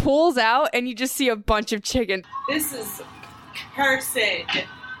just pulls out and you just see a bunch of chicken. This is cursed. You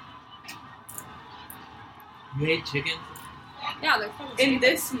hate chickens? Yeah, they're fun. In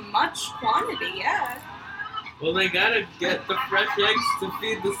this much quantity, yeah. Well, they gotta get the fresh eggs to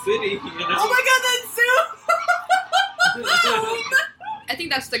feed the city, you know? Oh my god, that's Zoom! I think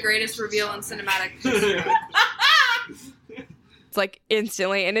that's the greatest reveal in cinematic. It's like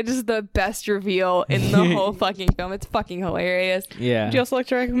instantly, and it is the best reveal in the whole fucking film. It's fucking hilarious. Yeah. Would you also like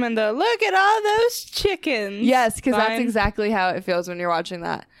to recommend look at all those chickens? Yes, because that's exactly how it feels when you're watching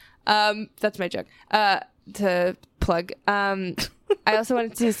that. That's my joke. To plug. I also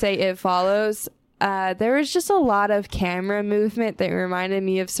wanted to say It Follows. There was just a lot of camera movement that reminded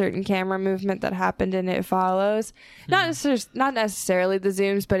me of certain camera movement that happened in It Follows. Not necessarily the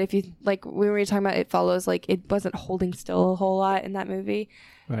zooms, but if you like when we were talking about It Follows, like it wasn't holding still a whole lot in that movie.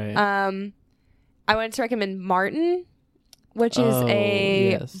 Right. I wanted to recommend Martin, which is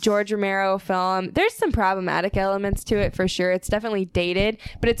a George Romero film. There's some problematic elements to it for sure. It's definitely dated,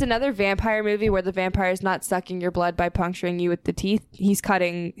 but it's another vampire movie where the vampire is not sucking your blood by puncturing you with the teeth. He's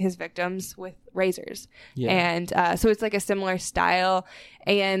cutting his victims with razors. Yeah. And so it's like a similar style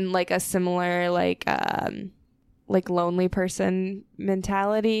and like a similar like lonely person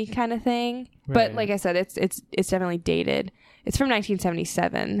mentality kind of thing. Right. But like I said, it's definitely dated. It's from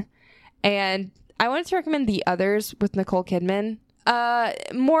 1977. And I wanted to recommend The Others with Nicole Kidman.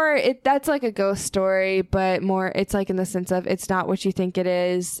 That's like a ghost story, but more it's like in the sense of it's not what you think it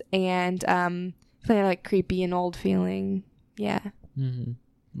is, and kind of like creepy and old feeling. Yeah. Mm-hmm.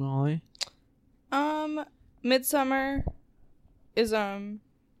 Molly? Midsummer is the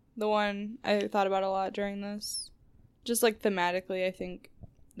one I thought about a lot during this. Just like thematically, I think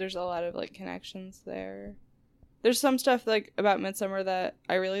there's a lot of like connections there. There's some stuff like about Midsummer that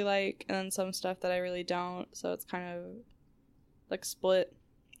I really like, and then some stuff that I really don't. So it's kind of like split,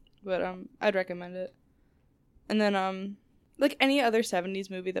 but I'd recommend it. And then Like any other 70s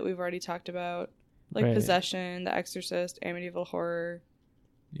movie that we've already talked about. Like Right. Possession, The Exorcist, Amityville Horror.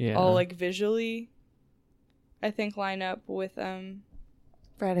 Yeah. All like visually, I think, line up with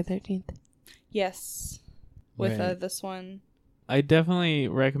Friday 13th. Yes. With Right. this one. I definitely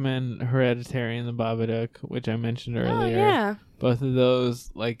recommend Hereditary and the Babadook, which I mentioned earlier. Oh, yeah. Both of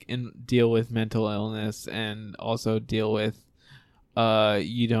those deal with mental illness and also deal with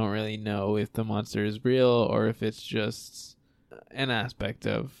you don't really know if the monster is real or if it's just an aspect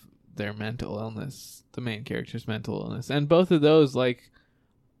of their mental illness, the main character's mental illness. And both of those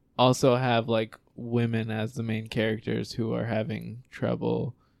also have women as the main characters who are having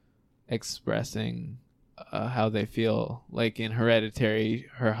trouble expressing how they feel. Like in Hereditary,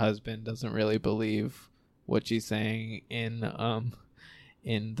 her husband doesn't really believe what she's saying. In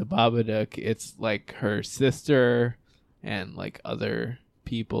the Babadook, it's like her sister and other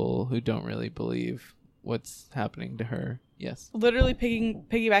people who don't really believe what's happening to her. Yes. Literally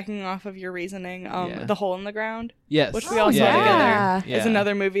piggybacking off of your reasoning, The Hole in the Ground. Yes. Which we all saw together. Is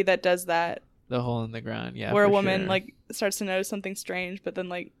another movie that does that. The Hole in the Ground, yeah. Where a for woman sure. starts to notice something strange, but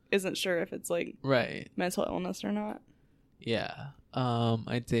then isn't sure if it's right. mental illness or not. Yeah.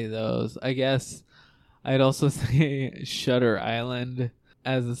 I'd say those. I guess I'd also say Shutter Island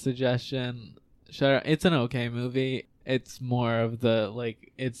as a suggestion. It's an okay movie. It's more of the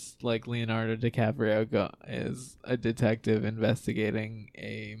it's like Leonardo DiCaprio is a detective investigating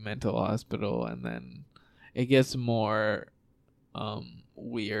a mental hospital, and then it gets more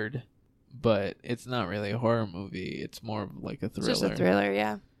weird, but it's not really a horror movie. It's more of a thriller. It's just a thriller,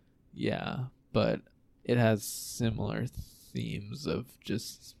 yeah. Yeah, but it has similar themes of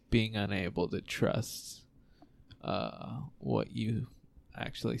just being unable to trust what you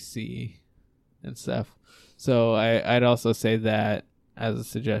actually see and stuff. So I'd also say that as a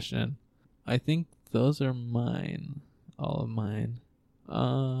suggestion. I think those are mine. All of mine.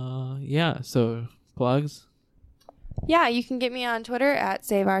 Yeah, so plugs. Yeah, you can get me on Twitter at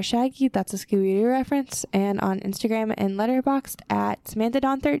SaveOurShaggy. That's a Scooby-Doo reference. And on Instagram and Letterboxd at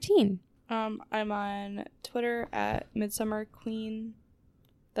SamanthaDawn13. I'm on Twitter at Midsummer Queen.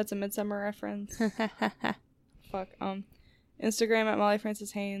 That's a Midsummer reference. Fuck. Instagram at Molly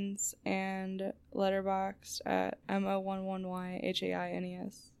Francis Haynes and Letterboxd at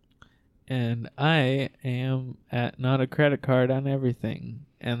MO11YHAINES. And I am at Not a Credit Card on everything.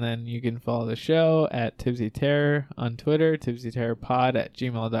 And then you can follow the show at Tipsy Terror on Twitter,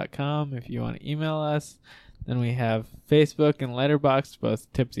 tipsyterrorpod@gmail.com if you want to email us. Then we have Facebook and Letterboxd,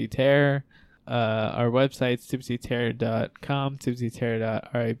 both Tipsy Terror. Our website's tipsyterror.com,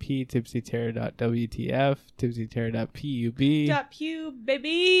 tipsyterror.rip, tipsyterror.wtf, tipsyterror.pub. .pu,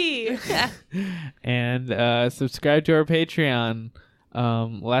 baby! And subscribe to our Patreon.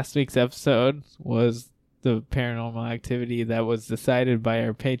 Last week's episode was the paranormal activity that was decided by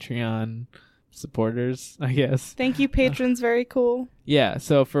our Patreon supporters, I guess. Thank you, patrons. Very cool. Yeah,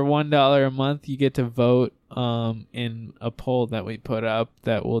 so for $1 a month, you get to vote in a poll that we put up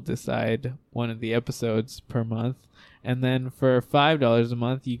that will decide one of the episodes per month. And then for $5 a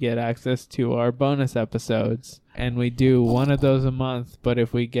month, you get access to our bonus episodes. And we do one of those a month, but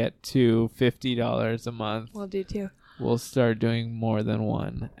if we get to $50 a month, we'll do two. We'll start doing more than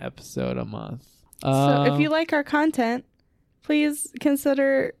one episode a month. So if you like our content, please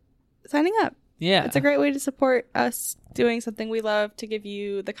consider signing up. Yeah. It's a great way to support us doing something we love, to give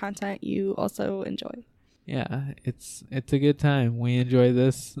you the content you also enjoy. Yeah, it's a good time. We enjoy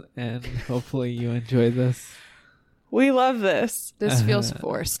this, and hopefully you enjoy this. We love this. This feels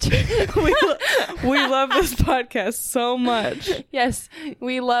forced. we love this podcast so much. Yes,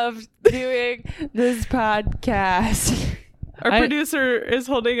 we love doing this podcast. Our producer is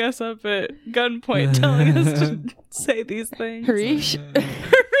holding us up at gunpoint, telling us to say these things. Harish?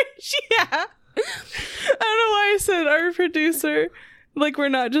 Harish, yeah. I don't know why I said our producer. Like we're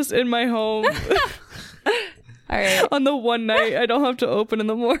not just in my home. All right. On the one night I don't have to open in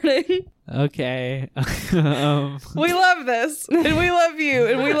the morning. Okay. We love this, and we love you,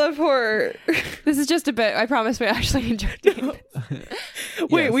 and we love horror. This is just a bit. I promise we actually enjoy doing this.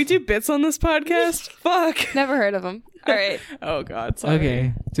 Wait, Yes. we do bits on this podcast? Fuck. Never heard of them. All right. Oh, God. Sorry.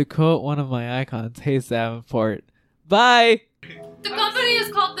 Okay, to quote one of my icons, Hayes Davenport, bye! The company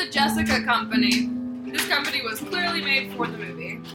is called the Jessica Company. This company was clearly made for the movie.